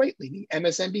bit more right-leaning.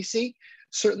 MSNBC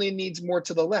certainly needs more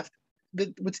to the left.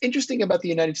 What's interesting about the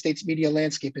United States media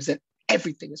landscape is that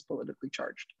everything is politically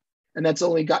charged. And that's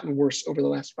only gotten worse over the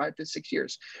last 5 to 6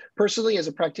 years. Personally, as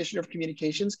a practitioner of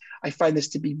communications, I find this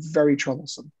to be very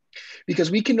troublesome because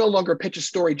we can no longer pitch a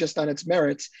story just on its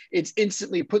merits. It's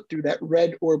instantly put through that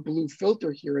red or blue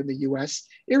filter here in the US,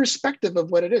 irrespective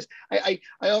of what it is. I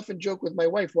often joke with my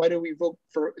wife, why do we vote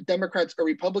for Democrats or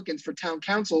Republicans for town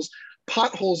councils?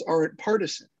 Potholes aren't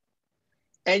partisan.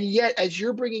 And yet, as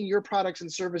you're bringing your products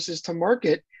and services to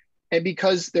market, and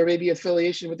because there may be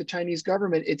affiliation with the Chinese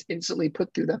government, it's instantly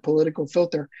put through that political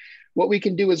filter. What we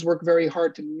can do is work very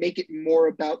hard to make it more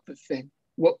about the thing,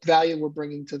 what value we're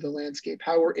bringing to the landscape,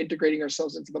 how we're integrating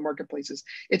ourselves into the marketplaces.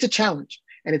 It's a challenge,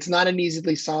 and it's not an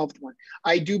easily solved one.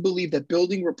 I do believe that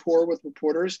building rapport with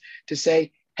reporters to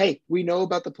say, hey, we know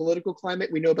about the political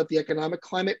climate, we know about the economic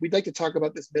climate, we'd like to talk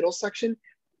about this middle section.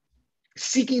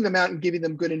 Seeking them out and giving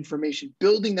them good information,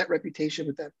 building that reputation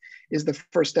with them is the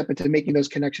first step into making those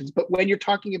connections. But when you're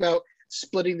talking about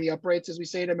splitting the uprights, as we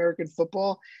say in American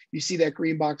football, you see that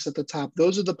green box at the top.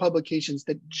 Those are the publications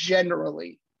that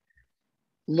generally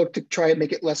look to try and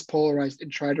make it less polarized and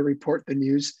try to report the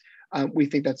news. We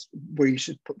think that's where you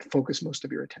should focus most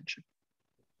of your attention.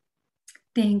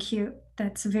 Thank you.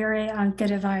 That's very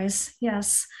good advice.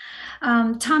 Yes.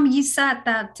 Tom, you said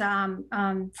that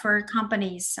for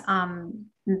companies,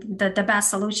 the best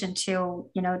solution to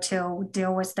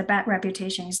deal with the bad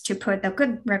reputation is to put the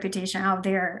good reputation out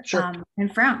there. Sure. In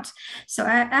front. So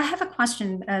I have a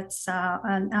question. It's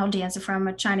an audience from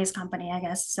a Chinese company, I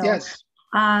guess. So yes.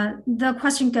 The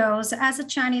question goes, as a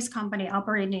Chinese company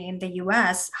operating in the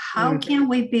US, how can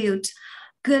we build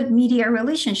good media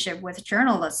relationship with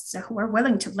journalists who are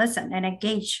willing to listen and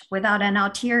engage without an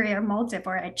ulterior motive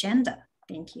or agenda?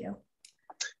 Thank you.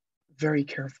 Very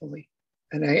carefully.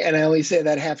 And I only say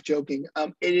that half joking.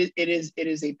 It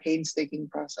is a painstaking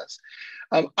process.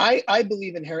 I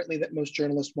believe inherently that most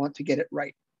journalists want to get it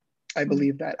right. I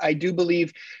believe that. I do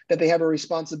believe that they have a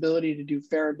responsibility to do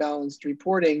fair and balanced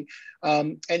reporting.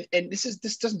 And this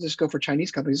doesn't just go for Chinese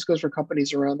companies, this goes for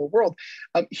companies around the world.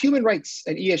 Human rights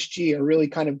and ESG are really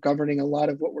kind of governing a lot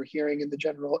of what we're hearing in the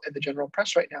general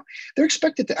press right now. They're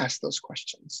expected to ask those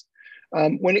questions.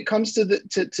 When it comes to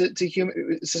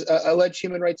alleged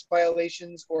human rights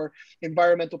violations or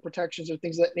environmental protections or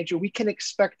things of that nature, we can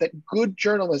expect that good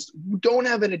journalists who don't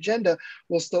have an agenda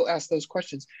will still ask those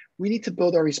questions. We need to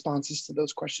build our responses to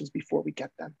those questions before we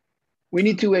get them. We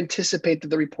need to anticipate that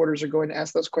the reporters are going to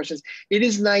ask those questions. It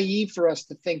is naive for us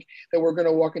to think that we're going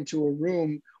to walk into a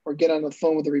room or get on the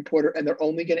phone with a reporter and they're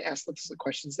only going to ask us the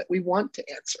questions that we want to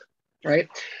answer, right?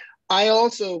 I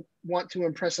also want to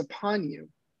impress upon you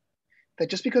that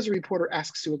just because a reporter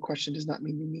asks you a question does not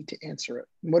mean you need to answer it.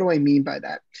 And what do I mean by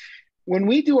that? When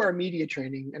we do our media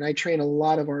training, and I train a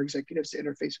lot of our executives to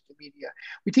interface with the media,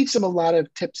 we teach them a lot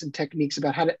of tips and techniques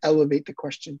about how to elevate the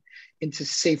question into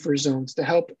safer zones to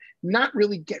help not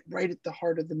really get right at the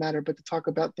heart of the matter, but to talk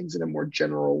about things in a more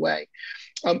general way.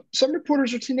 Some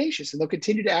reporters are tenacious and they'll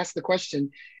continue to ask the question,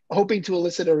 hoping to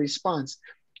elicit a response.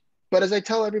 But as I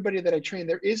tell everybody that I train,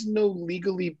 there is no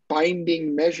legally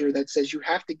binding measure that says you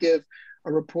have to give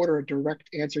a reporter a direct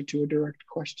answer to a direct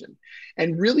question.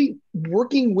 And really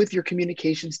working with your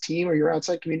communications team or your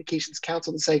outside communications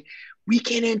counsel to say, we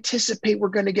can anticipate we're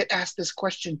going to get asked this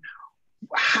question.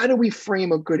 How do we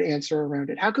frame a good answer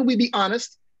around it? How can we be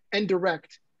honest and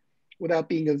direct without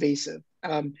being evasive?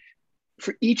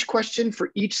 For each question,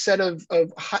 for each set of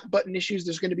hot button issues,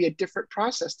 there's going to be a different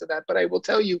process to that. But I will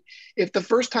tell you, if the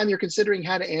first time you're considering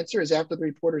how to answer is after the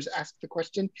reporters ask the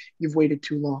question, you've waited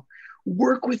too long.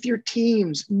 Work with your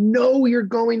teams. Know you're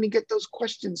going to get those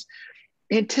questions.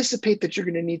 Anticipate that you're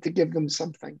going to need to give them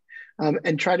something,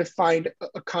 and try to find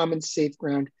a common safe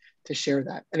ground to share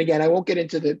that. And again, I won't get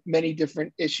into the many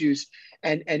different issues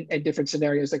and different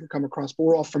scenarios that could come across, but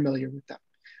we're all familiar with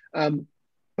them.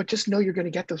 But just know you're going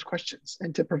to get those questions,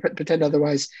 and to pretend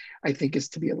otherwise, I think, is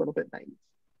to be a little bit naive.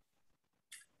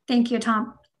 Thank you,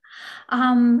 Tom.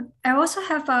 I also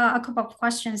have a couple of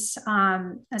questions.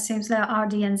 It seems the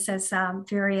audience is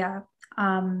very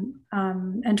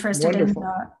interested Wonderful.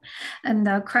 in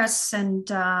the crisis and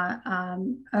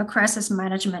crisis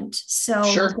management. So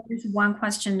Sure. there's one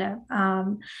question that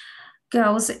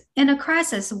goes, in a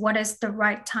crisis, what is the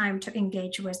right time to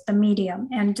engage with the media?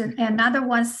 And another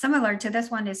one similar to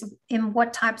this one is, in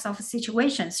what types of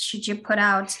situations should you put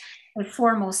out a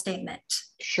formal statement?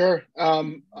 Sure.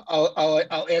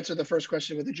 I'll answer the first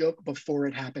question with a joke before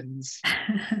it happens.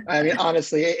 I mean,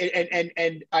 honestly,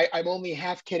 I'm only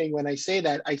half kidding when I say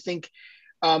that. I think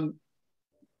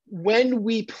when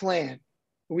we plan,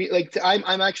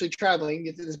 I'm actually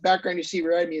traveling. This background you see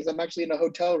behind me is I'm actually in a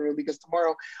hotel room because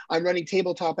tomorrow I'm running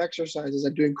tabletop exercises.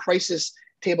 I'm doing crisis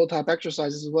tabletop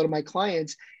exercises with one of my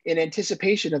clients in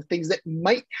anticipation of things that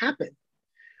might happen.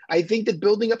 I think that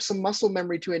building up some muscle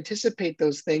memory to anticipate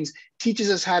those things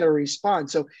teaches us how to respond.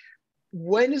 So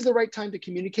when is the right time to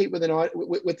communicate with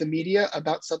the media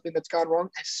about something that's gone wrong?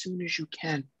 As soon as you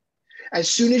can. As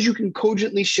soon as you can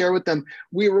cogently share with them,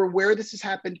 we are aware this has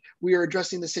happened, we are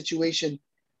addressing the situation.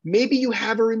 Maybe you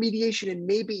have a remediation and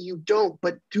maybe you don't,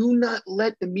 but do not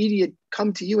let the media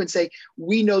come to you and say,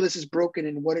 we know this is broken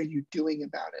and what are you doing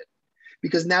about it?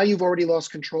 Because now you've already lost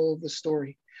control of the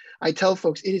story. I tell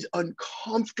folks, it is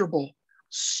uncomfortable,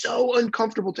 so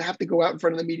uncomfortable to have to go out in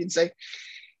front of the media and say,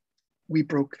 we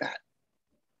broke that.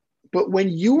 But when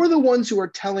you are the ones who are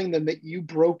telling them that you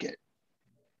broke it,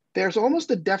 there's almost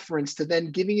a deference to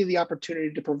then giving you the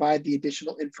opportunity to provide the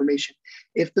additional information.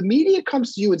 If the media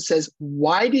comes to you and says,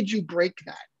 why did you break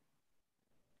that?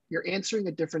 You're answering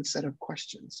a different set of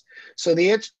questions. So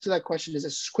the answer to that question is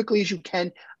as quickly as you can,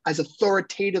 as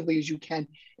authoritatively as you can,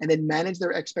 and then manage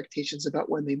their expectations about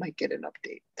when they might get an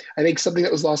update. I think something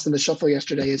that was lost in the shuffle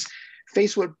yesterday is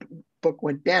Facebook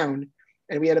went down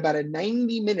and we had about a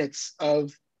 90 minutes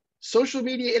of social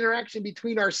media interaction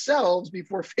between ourselves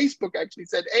before Facebook actually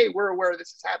said, hey, we're aware this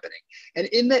is happening. And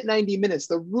in that 90 minutes,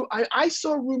 I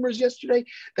saw rumors yesterday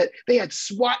that they had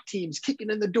SWAT teams kicking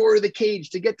in the door of the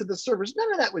cage to get to the servers.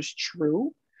 None of that was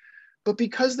true. But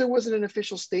because there wasn't an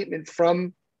official statement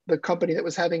from the company that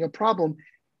was having a problem,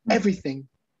 everything,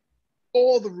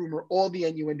 all the rumor, all the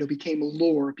innuendo became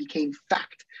lore, became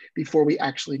fact before we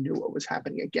actually knew what was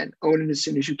happening. Again, own it as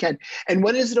soon as you can. And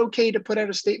when is it okay to put out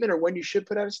a statement or when you should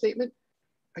put out a statement?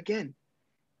 Again,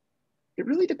 it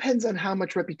really depends on how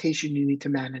much reputation you need to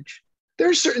manage. There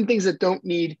are certain things that don't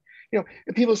need, and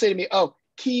people say to me, oh,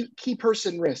 key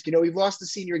person risk. We've lost a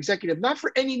senior executive, not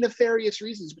for any nefarious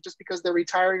reasons, but just because they're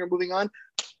retiring or moving on.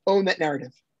 Own that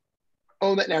narrative.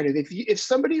 Own that narrative. If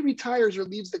somebody retires or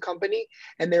leaves the company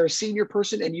and they're a senior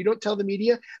person and you don't tell the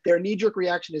media, their knee-jerk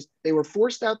reaction is they were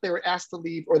forced out, they were asked to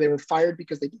leave, or they were fired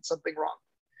because they did something wrong.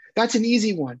 That's an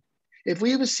easy one. If we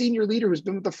have a senior leader who's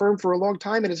been with the firm for a long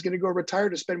time and is going to go retire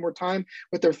to spend more time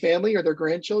with their family or their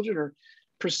grandchildren or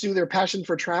pursue their passion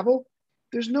for travel,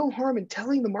 there's no harm in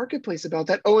telling the marketplace about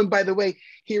that. Oh, and by the way,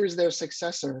 here is their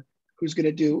successor who's going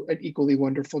to do an equally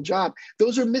wonderful job.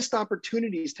 Those are missed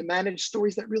opportunities to manage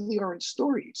stories that really aren't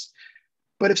stories.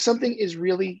 But if something is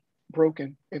really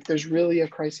broken, if there's really a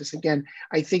crisis, again,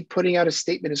 I think putting out a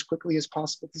statement as quickly as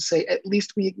possible to say, at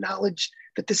least we acknowledge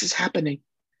that this is happening.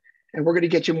 And we're going to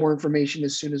get you more information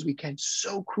as soon as we can.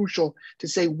 So crucial to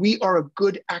say we are a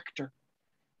good actor.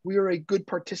 We are a good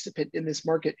participant in this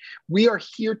market. We are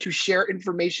here to share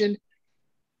information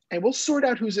and we'll sort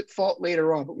out who's at fault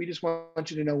later on, but we just want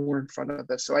you to know we're in front of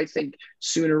this. So I think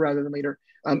sooner rather than later,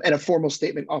 and a formal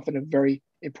statement, often a very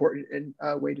important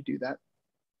way to do that.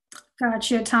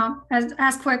 Gotcha, Tom.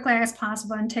 As quickly as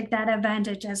possible and take that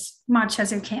advantage as much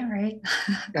as you can, right?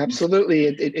 Absolutely.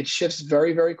 It shifts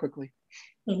very, very quickly.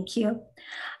 Thank you.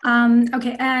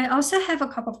 Okay, I also have a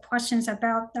couple of questions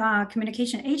about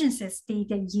communication agencies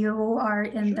that you are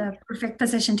in the perfect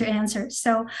position to answer.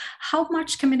 So how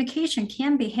much communication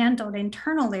can be handled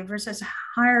internally versus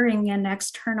hiring an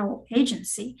external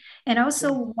agency? And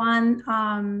also one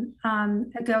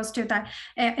goes to that,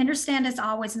 I understand it's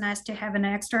always nice to have an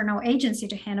external agency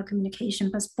to handle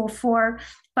communication,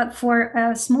 but for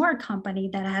a smaller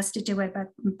company that has to do it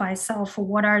by itself,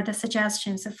 what are the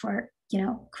suggestions for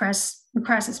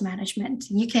crisis management?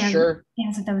 You can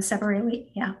answer them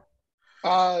separately. Yeah.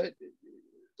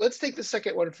 Let's take the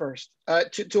second one first.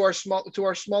 To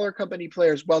our smaller company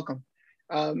players, welcome.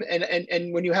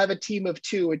 And when you have a team of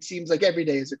two, it seems like every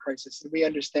day is a crisis, and we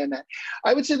understand that.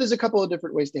 I would say there's a couple of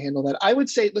different ways to handle that. I would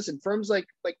say, listen, firms like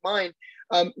mine,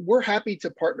 we're happy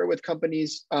to partner with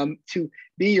companies to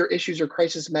be your issues or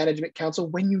crisis management counsel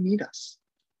when you need us.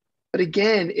 But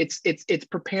again, it's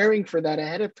preparing for that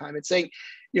ahead of time. It's saying,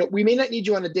 We may not need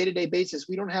you on a day-to-day basis.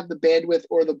 We don't have the bandwidth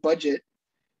or the budget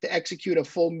to execute a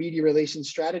full media relations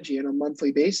strategy on a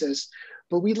monthly basis,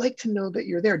 but we'd like to know that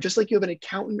you're there. Just like you have an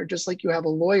accountant or just like you have a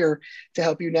lawyer to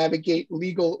help you navigate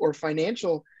legal or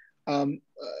financial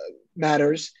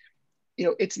matters,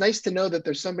 it's nice to know that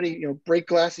there's somebody, break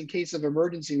glass in case of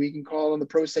emergency, we can call on the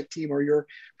Prosek team or your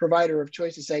provider of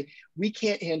choice to say, we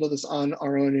can't handle this on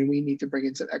our own and we need to bring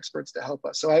in some experts to help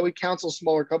us. So I would counsel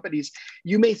smaller companies.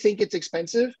 You may think it's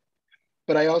expensive,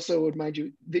 but I also would mind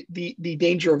you, the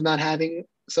danger of not having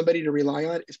somebody to rely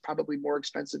on is probably more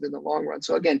expensive in the long run.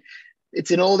 So again,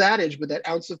 it's an old adage, but that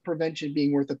ounce of prevention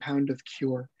being worth a pound of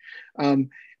cure.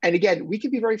 And again, we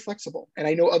can be very flexible. And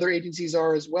I know other agencies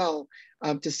are as well,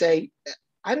 to say,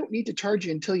 I don't need to charge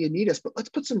you until you need us, but let's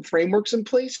put some frameworks in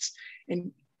place.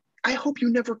 And I hope you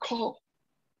never call.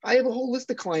 I have a whole list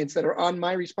of clients that are on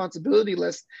my responsibility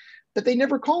list that they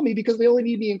never call me because they only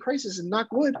need me in crisis, and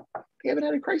knock wood, they haven't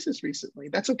had a crisis recently.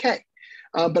 That's okay.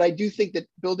 But I do think that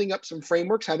building up some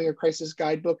frameworks, having a crisis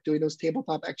guidebook, doing those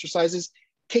tabletop exercises,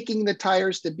 kicking the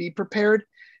tires to be prepared,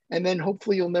 and then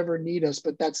hopefully you'll never need us.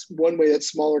 But that's one way that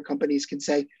smaller companies can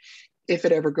say, if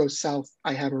it ever goes south,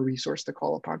 I have a resource to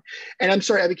call upon. And I'm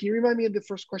sorry, Abby, can you remind me of the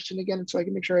first question again so I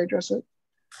can make sure I address it?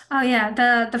 Oh yeah,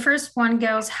 the first one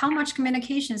goes, how much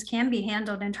communications can be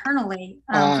handled internally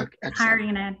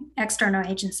hiring an external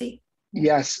agency?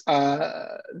 Yes,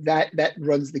 that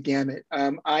runs the gamut.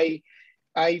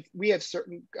 We have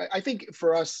certain. I think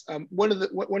for us, one of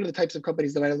the types of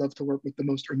companies that I love to work with the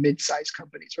most are mid-sized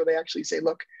companies, where they actually say,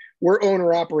 "Look, we're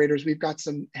owner operators. We've got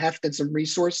some heft and some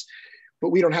resource, but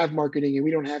we don't have marketing and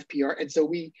we don't have PR." And so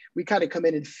we kind of come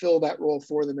in and fill that role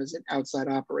for them as an outside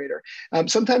operator.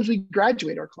 Sometimes we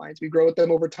graduate our clients. We grow with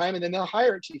them over time, and then they'll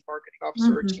hire a chief marketing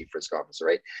officer or a chief risk officer,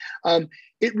 right?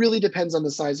 It really depends on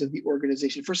the size of the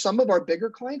organization. For some of our bigger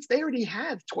clients, they already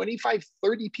have 25,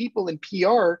 30 people in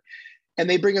PR, and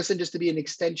they bring us in just to be an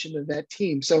extension of that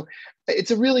team. So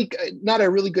it's not a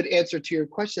really good answer to your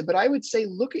question, but I would say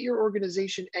look at your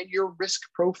organization and your risk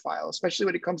profile, especially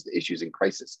when it comes to issues in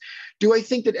crisis. Do I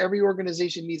think that every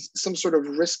organization needs some sort of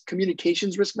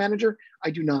communications risk manager?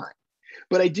 I do not.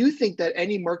 But I do think that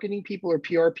any marketing people or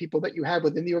PR people that you have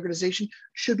within the organization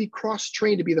should be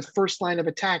cross-trained to be the first line of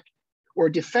attack or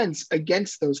defense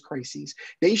against those crises.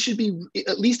 They should be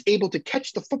at least able to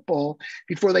catch the football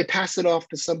before they pass it off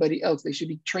to somebody else. They should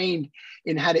be trained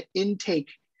in how to intake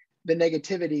the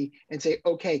negativity and say,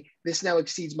 okay, this now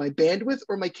exceeds my bandwidth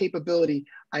or my capability.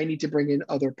 I need to bring in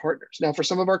other partners. Now, for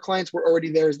some of our clients, we're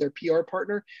already there as their PR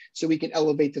partner, so we can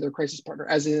elevate to their crisis partner,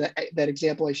 as in that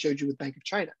example I showed you with Bank of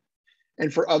China.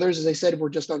 And for others, as I said, we're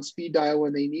just on speed dial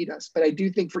when they need us. But I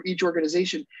do think for each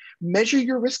organization, measure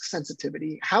your risk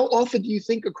sensitivity. How often do you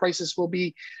think a crisis will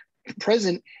be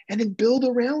present? And then build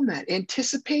around that.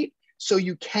 Anticipate so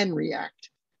you can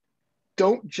react.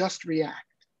 Don't just react.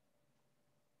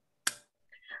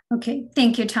 Okay,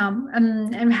 thank you, Tom.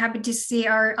 I'm happy to see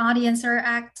our audience are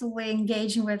actively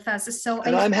engaging with us.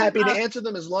 And I'm happy to answer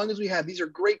them as long as we have. These are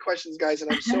great questions, guys,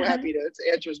 and I'm so happy to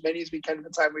answer as many as we can in the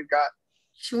time we've got.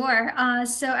 Sure.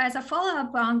 So as a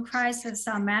follow-up on crisis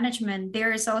management,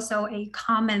 there is also a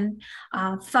common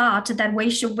thought that we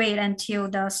should wait until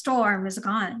the storm is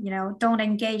gone. Don't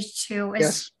engage to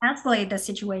escalate the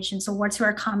situation. So what's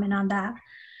your comment on that?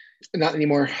 Not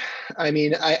anymore. I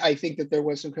mean, I think that there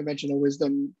was some conventional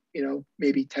wisdom,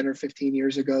 maybe 10 or 15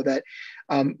 years ago that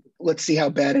let's see how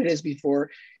bad it is before.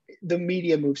 The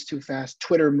media moves too fast.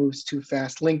 Twitter moves too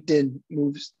fast. LinkedIn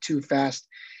moves too fast.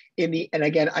 And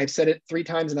again, I've said it 3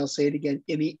 times and I'll say it again,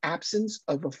 in the absence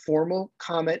of a formal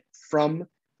comment from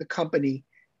the company,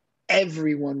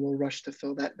 everyone will rush to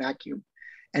fill that vacuum.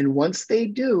 And once they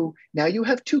do, now you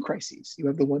have 2 crises. You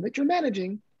have the one that you're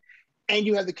managing, and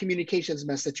you have the communications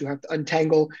mess that you have to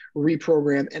untangle,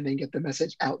 reprogram, and then get the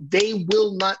message out. They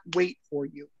will not wait for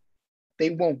you.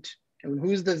 They won't. And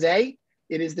who's the they?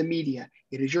 It is the media.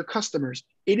 It is your customers.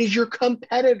 It is your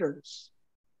competitors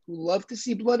who love to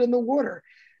see blood in the water.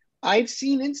 I've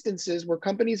seen instances where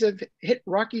companies have hit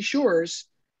rocky shores,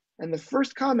 and the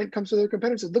first comment comes to their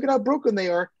competitors, says, look at how broken they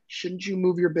are. Shouldn't you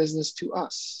move your business to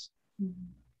us?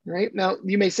 Mm-hmm. Right? Now,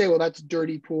 you may say, well, that's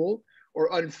dirty pool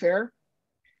or unfair.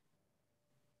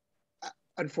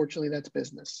 Unfortunately, that's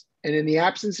business. And in the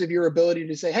absence of your ability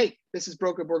to say, hey, this is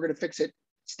broken, we're going to fix it,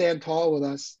 stand tall with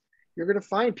us, you're going to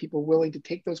find people willing to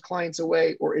take those clients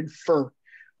away or infer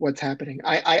what's happening.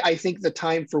 I think the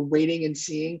time for waiting and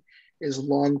seeing is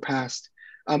long past.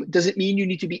 Does it mean you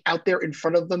need to be out there in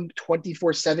front of them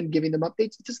 24/7 giving them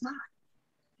updates? It does not.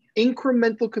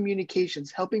 Incremental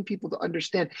communications, helping people to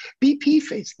understand. BP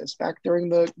faced this back during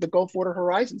the Gulfwater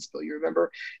Horizon spill. You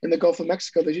remember in the Gulf of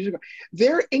Mexico those years ago.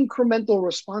 Their incremental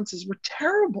responses were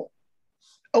terrible.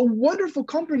 A wonderful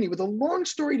company with a long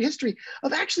storied history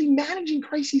of actually managing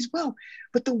crises well.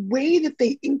 But the way that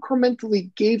they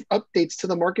incrementally gave updates to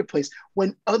the marketplace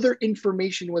when other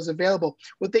information was available,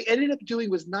 what they ended up doing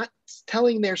was not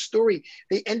telling their story.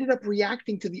 They ended up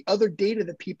reacting to the other data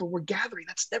that people were gathering.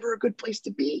 That's never a good place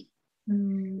to be.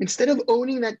 Instead of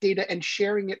owning that data and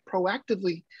sharing it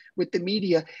proactively with the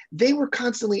media, they were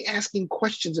constantly asking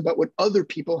questions about what other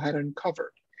people had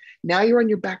uncovered. Now you're on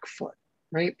your back foot.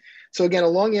 Right? So again, a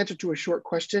long answer to a short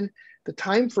question. The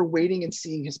time for waiting and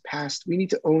seeing has passed. We need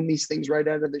to own these things right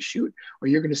out of the chute, or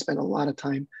you're going to spend a lot of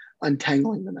time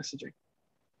untangling the messaging.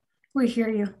 We hear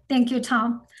you. Thank you,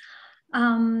 Tom.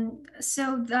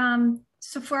 So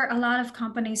for a lot of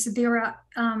companies, there are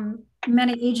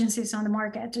many agencies on the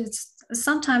market. It's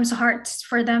sometimes hard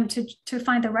for them to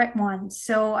find the right one.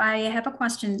 So I have a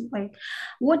question, like,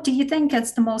 what do you think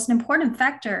is the most important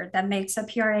factor that makes a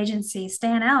PR agency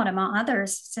stand out among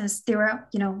others, since there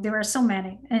are so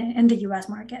many in the US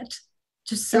market?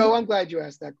 So I'm glad you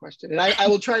asked that question. And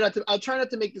I'll try not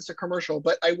to make this a commercial,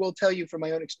 but I will tell you from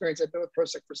my own experience, I've been with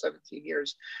Prosek for 17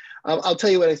 years. I'll tell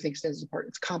you what I think stands apart.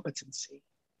 It's competency.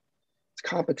 It's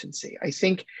competency. I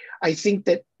think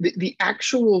that the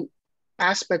actual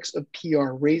aspects of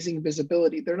PR, raising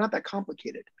visibility, they're not that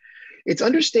complicated. It's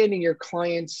understanding your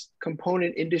clients'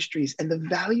 component industries and the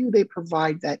value they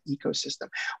provide that ecosystem.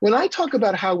 When I talk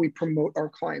about how we promote our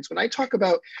clients, when I talk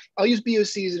about, I'll use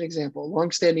BOC as an example, a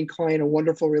longstanding client, a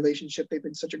wonderful relationship. They've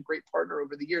been such a great partner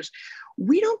over the years.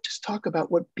 We don't just talk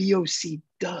about what BOC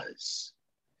does.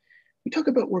 We talk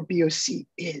about where BOC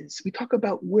is. We talk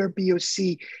about where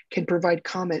BOC can provide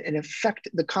comment and affect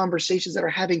the conversations that are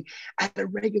having at the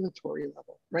regulatory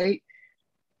level, right?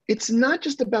 It's not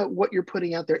just about what you're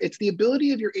putting out there. It's the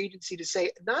ability of your agency to say,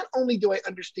 not only do I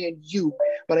understand you,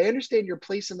 but I understand your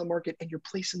place in the market and your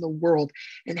place in the world.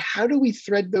 And how do we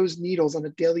thread those needles on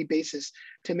a daily basis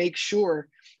to make sure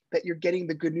that you're getting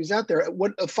the good news out there?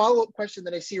 A follow-up question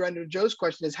that I see around Joe's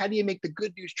question is, how do you make the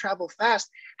good news travel fast?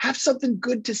 Have something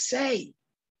good to say,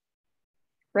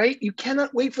 right? You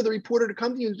cannot wait for the reporter to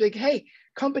come to you and be like, hey,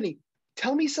 company,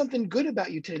 tell me something good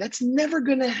about you today. That's never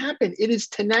going to happen. It is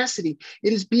tenacity.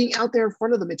 It is being out there in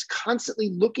front of them. It's constantly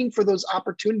looking for those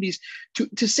opportunities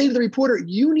to say to the reporter,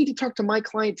 you need to talk to my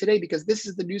client today because this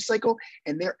is the news cycle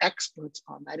and they're experts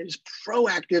on that. It is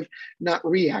proactive, not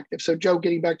reactive. So Joe,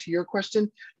 getting back to your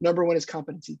question, number one is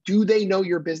competency. Do they know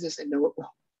your business and know it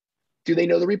well? Do they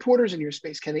know the reporters in your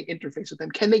space? Can they interface with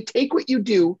them? Can they take what you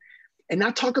do and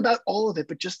not talk about all of it,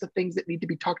 but just the things that need to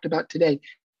be talked about today?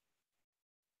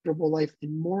 Life,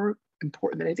 and more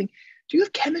important than anything, do you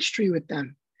have chemistry with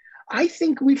them? I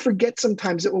think we forget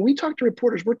sometimes that when we talk to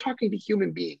reporters, we're talking to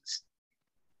human beings,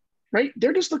 right?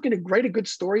 They're just looking to write a good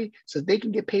story so they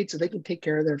can get paid so they can take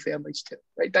care of their families too,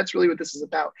 right? That's really what this is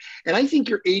about. And I think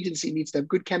your agency needs to have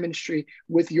good chemistry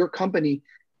with your company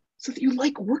so that you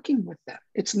like working with them.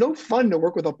 It's no fun to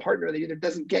work with a partner that either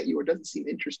doesn't get you or doesn't seem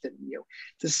interested in you.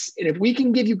 And if we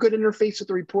can give you good interface with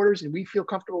the reporters and we feel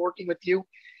comfortable working with you,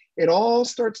 it all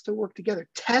starts to work together.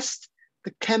 Test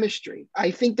the chemistry.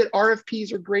 I think that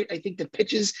RFPs are great. I think that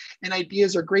pitches and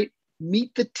ideas are great.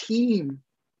 Meet the team.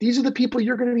 These are the people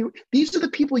you're going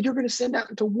to send out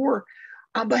into war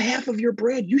on behalf of your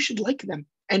brand. You should like them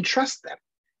and trust them.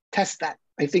 Test that.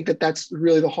 I think that that's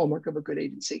really the hallmark of a good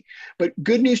agency. But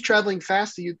good news traveling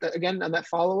fast. So again, on that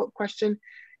follow-up question,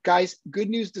 guys, good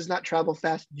news does not travel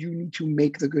fast. You need to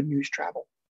make the good news travel.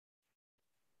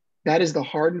 That is the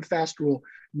hard and fast rule.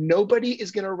 Nobody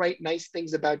is going to write nice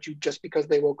things about you just because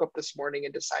they woke up this morning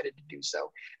and decided to do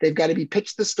so. They've got to be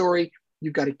pitched the story.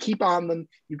 You've got to keep on them.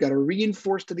 You've got to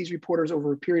reinforce to these reporters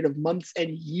over a period of months and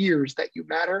years that you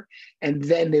matter. And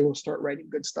then they will start writing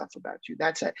good stuff about you.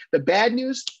 That's it. The bad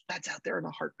news, that's out there in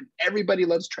a heartbeat. Everybody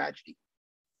loves tragedy.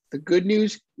 The good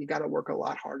news, you got to work a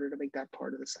lot harder to make that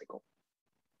part of the cycle.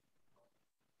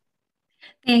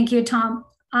 Thank you, Tom.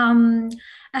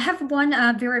 I have one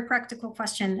very practical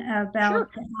question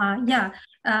about, sure.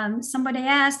 Somebody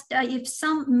asked if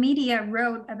some media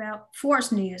wrote about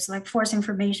false news, like false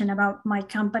information about my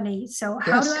company. So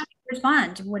how do I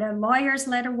respond? Would a lawyer's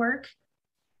letter work?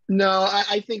 No,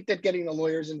 I think that getting the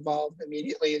lawyers involved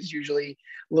immediately is usually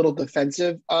a little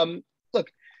defensive.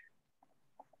 Look,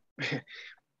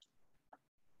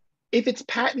 if it's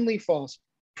patently false,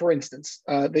 for instance,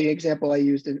 the example I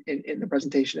used in the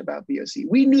presentation about BOC,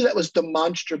 we knew that was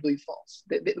demonstrably false.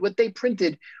 What they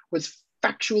printed was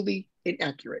factually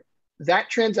inaccurate. That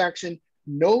transaction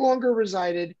no longer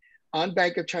resided on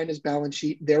Bank of China's balance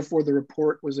sheet, therefore the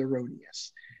report was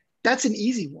erroneous. That's an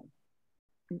easy one.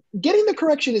 Getting the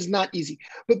correction is not easy,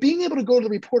 but being able to go to the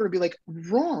reporter and be like,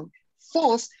 wrong,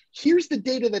 false, here's the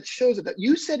data that shows it. That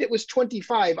you said it was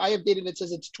 25, I have data that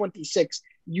says it's 26,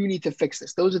 you need to fix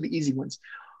this. Those are the easy ones.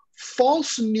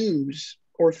 False news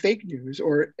or fake news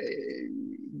or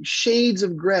shades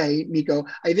of gray, Nico,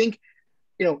 I think,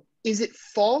 is it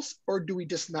false or do we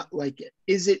just not like it?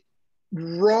 Is it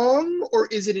wrong or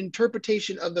is it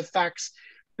interpretation of the facts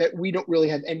that we don't really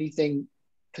have anything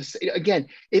to say? Again,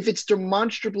 if it's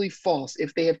demonstrably false,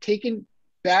 if they have taken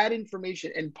bad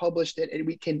information and published it, and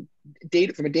we can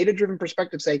from a data-driven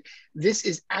perspective say this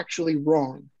is actually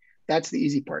wrong, that's the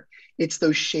easy part. It's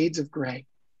those shades of gray.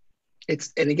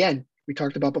 And again, we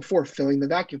talked about before, filling the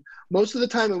vacuum. Most of the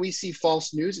time when we see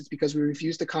false news, it's because we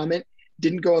refused to comment,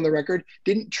 didn't go on the record,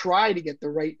 didn't try to get the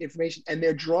right information, and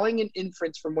they're drawing an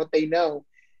inference from what they know.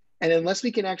 And unless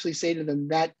we can actually say to them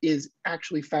that is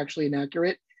actually factually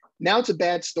inaccurate, now it's a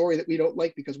bad story that we don't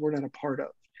like because we're not a part of.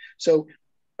 So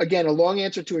again, a long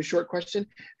answer to a short question.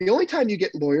 The only time you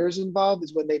get lawyers involved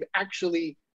is when they've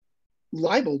actually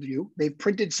libeled you. They've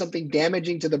printed something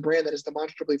damaging to the brand that is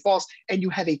demonstrably false, and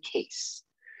you have a case.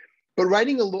 But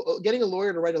getting a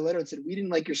lawyer to write a letter and said, we didn't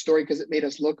like your story because it made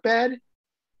us look bad,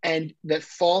 and that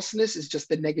falseness is just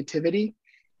the negativity,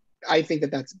 I think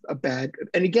that that's a bad.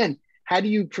 And again, how do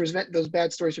you prevent those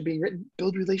bad stories from being written?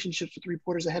 Build relationships with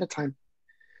reporters ahead of time.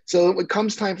 So when it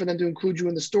comes time for them to include you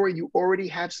in the story, you already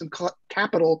have some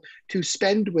capital to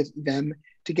spend with them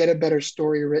to get a better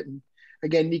story written.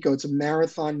 Again, Nico, it's a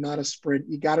marathon, not a sprint.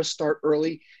 You got to start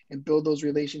early and build those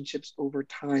relationships over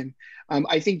time.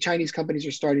 I think Chinese companies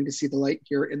are starting to see the light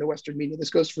here in the Western media.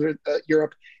 This goes for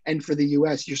Europe and for the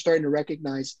US. You're starting to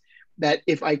recognize that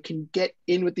if I can get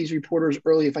in with these reporters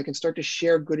early, if I can start to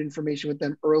share good information with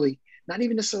them early, not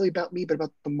even necessarily about me, but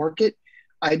about the market,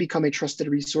 I become a trusted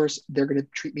resource. They're going to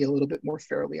treat me a little bit more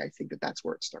fairly. I think that that's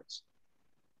where it starts.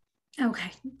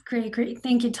 Okay, great.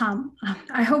 Thank you, Tom.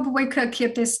 I hope we could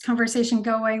keep this conversation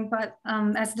going, but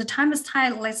as the time is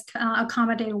tight, let's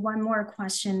accommodate one last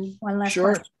question.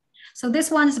 So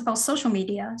this one is about social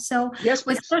media. So yes,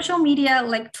 with social media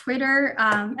like Twitter,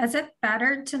 is it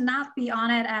better to not be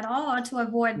on it at all to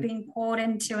avoid being pulled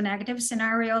into negative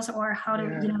scenarios, or how to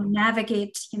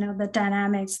navigate the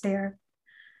dynamics there?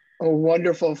 A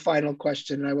wonderful final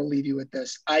question, and I will leave you with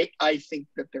this. I think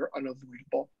that they're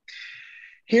unavoidable.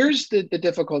 Here's the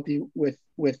difficulty with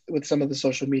some of the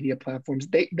social media platforms.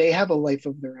 They have a life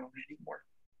of their own anymore,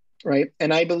 right?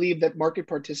 And I believe that market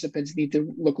participants need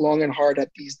to look long and hard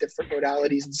at these different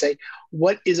modalities and say,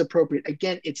 what is appropriate?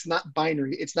 Again, it's not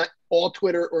binary. It's not all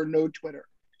Twitter or no Twitter.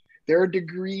 There are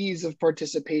degrees of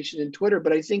participation in Twitter,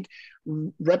 but I think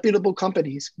reputable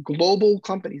companies, global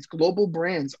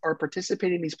brands are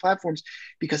participating in these platforms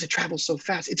because it travels so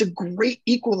fast. It's a great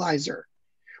equalizer.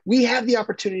 We have the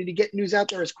opportunity to get news out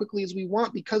there as quickly as we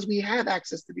want because we have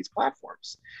access to these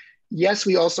platforms. Yes,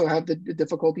 we also have the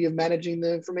difficulty of managing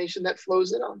the information that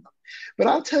flows in on them. But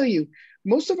I'll tell you,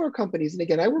 most of our companies, and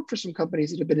again, I work for some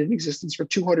companies that have been in existence for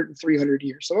 200 and 300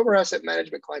 years. Some of our asset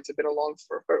management clients have been around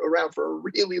for a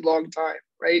really long time,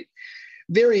 right?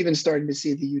 They're even starting to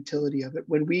see the utility of it.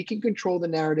 When we can control the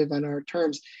narrative on our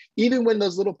terms, even when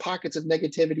those little pockets of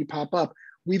negativity pop up,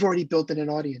 we've already built in an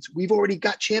audience. We've already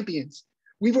got champions.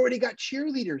 We've already got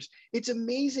cheerleaders. It's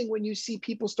amazing when you see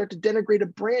people start to denigrate a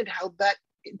brand, how that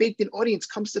baked-in audience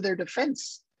comes to their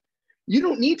defense. You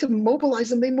don't need to mobilize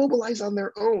them. They mobilize on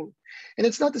their own. And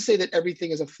it's not to say that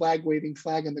everything is a flag-waving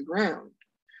flag on the ground.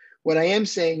 What I am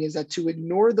saying is that to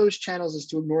ignore those channels is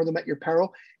to ignore them at your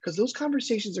peril, because those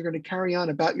conversations are going to carry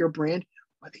on about your brand,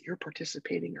 whether you're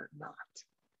participating or not.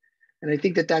 And I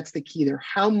think that that's the key there.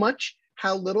 How much,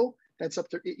 how little, that's up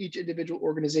to each individual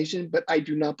organization, but I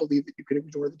do not believe that you can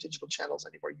ignore the digital channels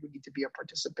anymore. You need to be a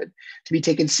participant to be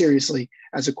taken seriously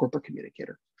as a corporate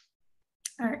communicator.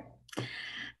 All right.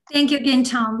 Thank you again,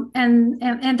 Tom, and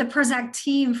the Prosek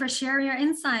team for sharing your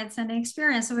insights and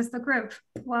experience with the group.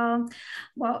 Well,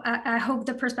 I hope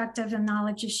the perspective and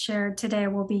knowledge you shared today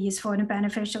will be useful and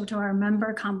beneficial to our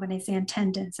member companies and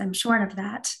attendants. I'm sure of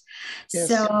that. Yes.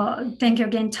 So thank you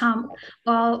again, Tom.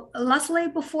 Well, lastly,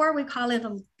 before we call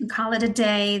it a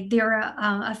day, there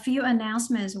are a few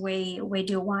announcements we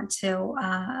do want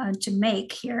to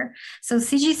make here. So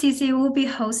CGCC will be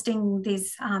hosting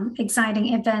these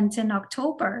exciting events in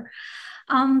October.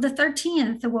 On the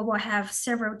 13th, we will have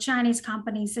several Chinese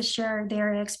companies to share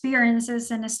their experiences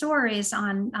and stories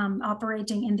on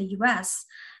operating in the U.S.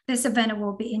 This event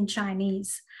will be in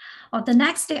Chinese. The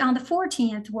next day, on the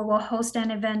 14th, we will host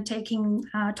an event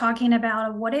talking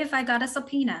about what if I got a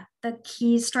subpoena, the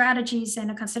key strategies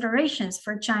and considerations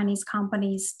for Chinese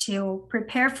companies to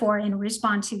prepare for and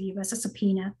respond to U.S.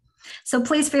 subpoena. So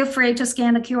please feel free to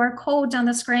scan the QR code on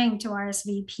the screen to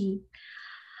RSVP.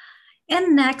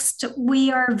 And next,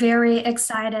 we are very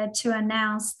excited to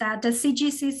announce that the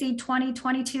CGCC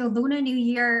 2022 Lunar New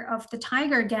Year of the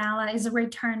Tiger Gala is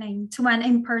returning to an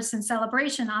in-person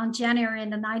celebration on January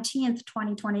the 19th,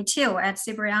 2022 at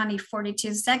Cipriani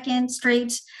 42nd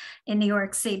Street in New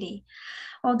York City.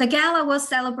 Well, the gala will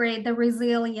celebrate the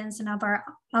resilience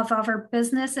of our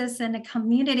businesses and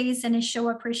communities and show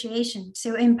appreciation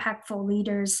to impactful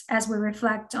leaders as we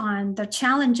reflect on the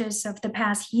challenges of the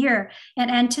past year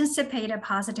and anticipate a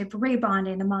positive rebound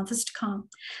in the months to come.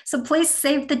 So please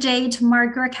save the date,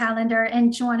 mark your calendar,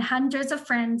 and join hundreds of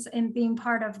friends in being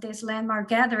part of this landmark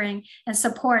gathering and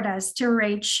support us to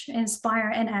reach,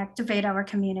 inspire, and activate our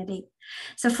community.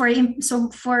 So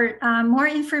for more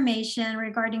information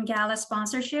regarding gala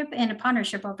sponsorship and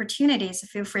partnership opportunities,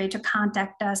 feel free to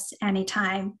contact us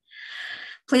anytime.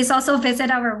 Please also visit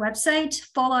our website,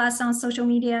 follow us on social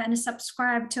media, and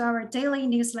subscribe to our daily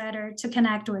newsletter to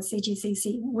connect with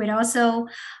CGCC. We'd also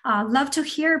love to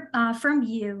hear from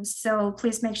you, so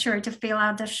please make sure to fill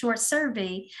out the short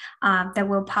survey that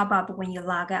will pop up when you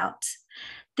log out.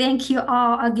 Thank you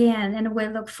all again, and we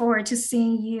look forward to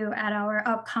seeing you at our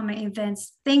upcoming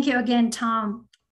events. Thank you again, Tom.